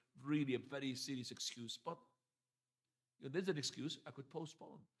be really a very serious excuse, but there's an excuse, I could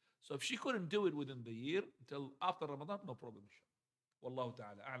postpone. So if she couldn't do it within the year until after Ramadan, no problem. Wallahu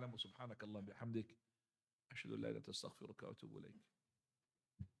ta'ala a'lam wa subhanaka Allah bihamdik. Ashhadu an la ilaha illa anta astaghfiruka wa atubu ilayk.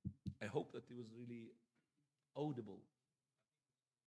 I hope that it was really audible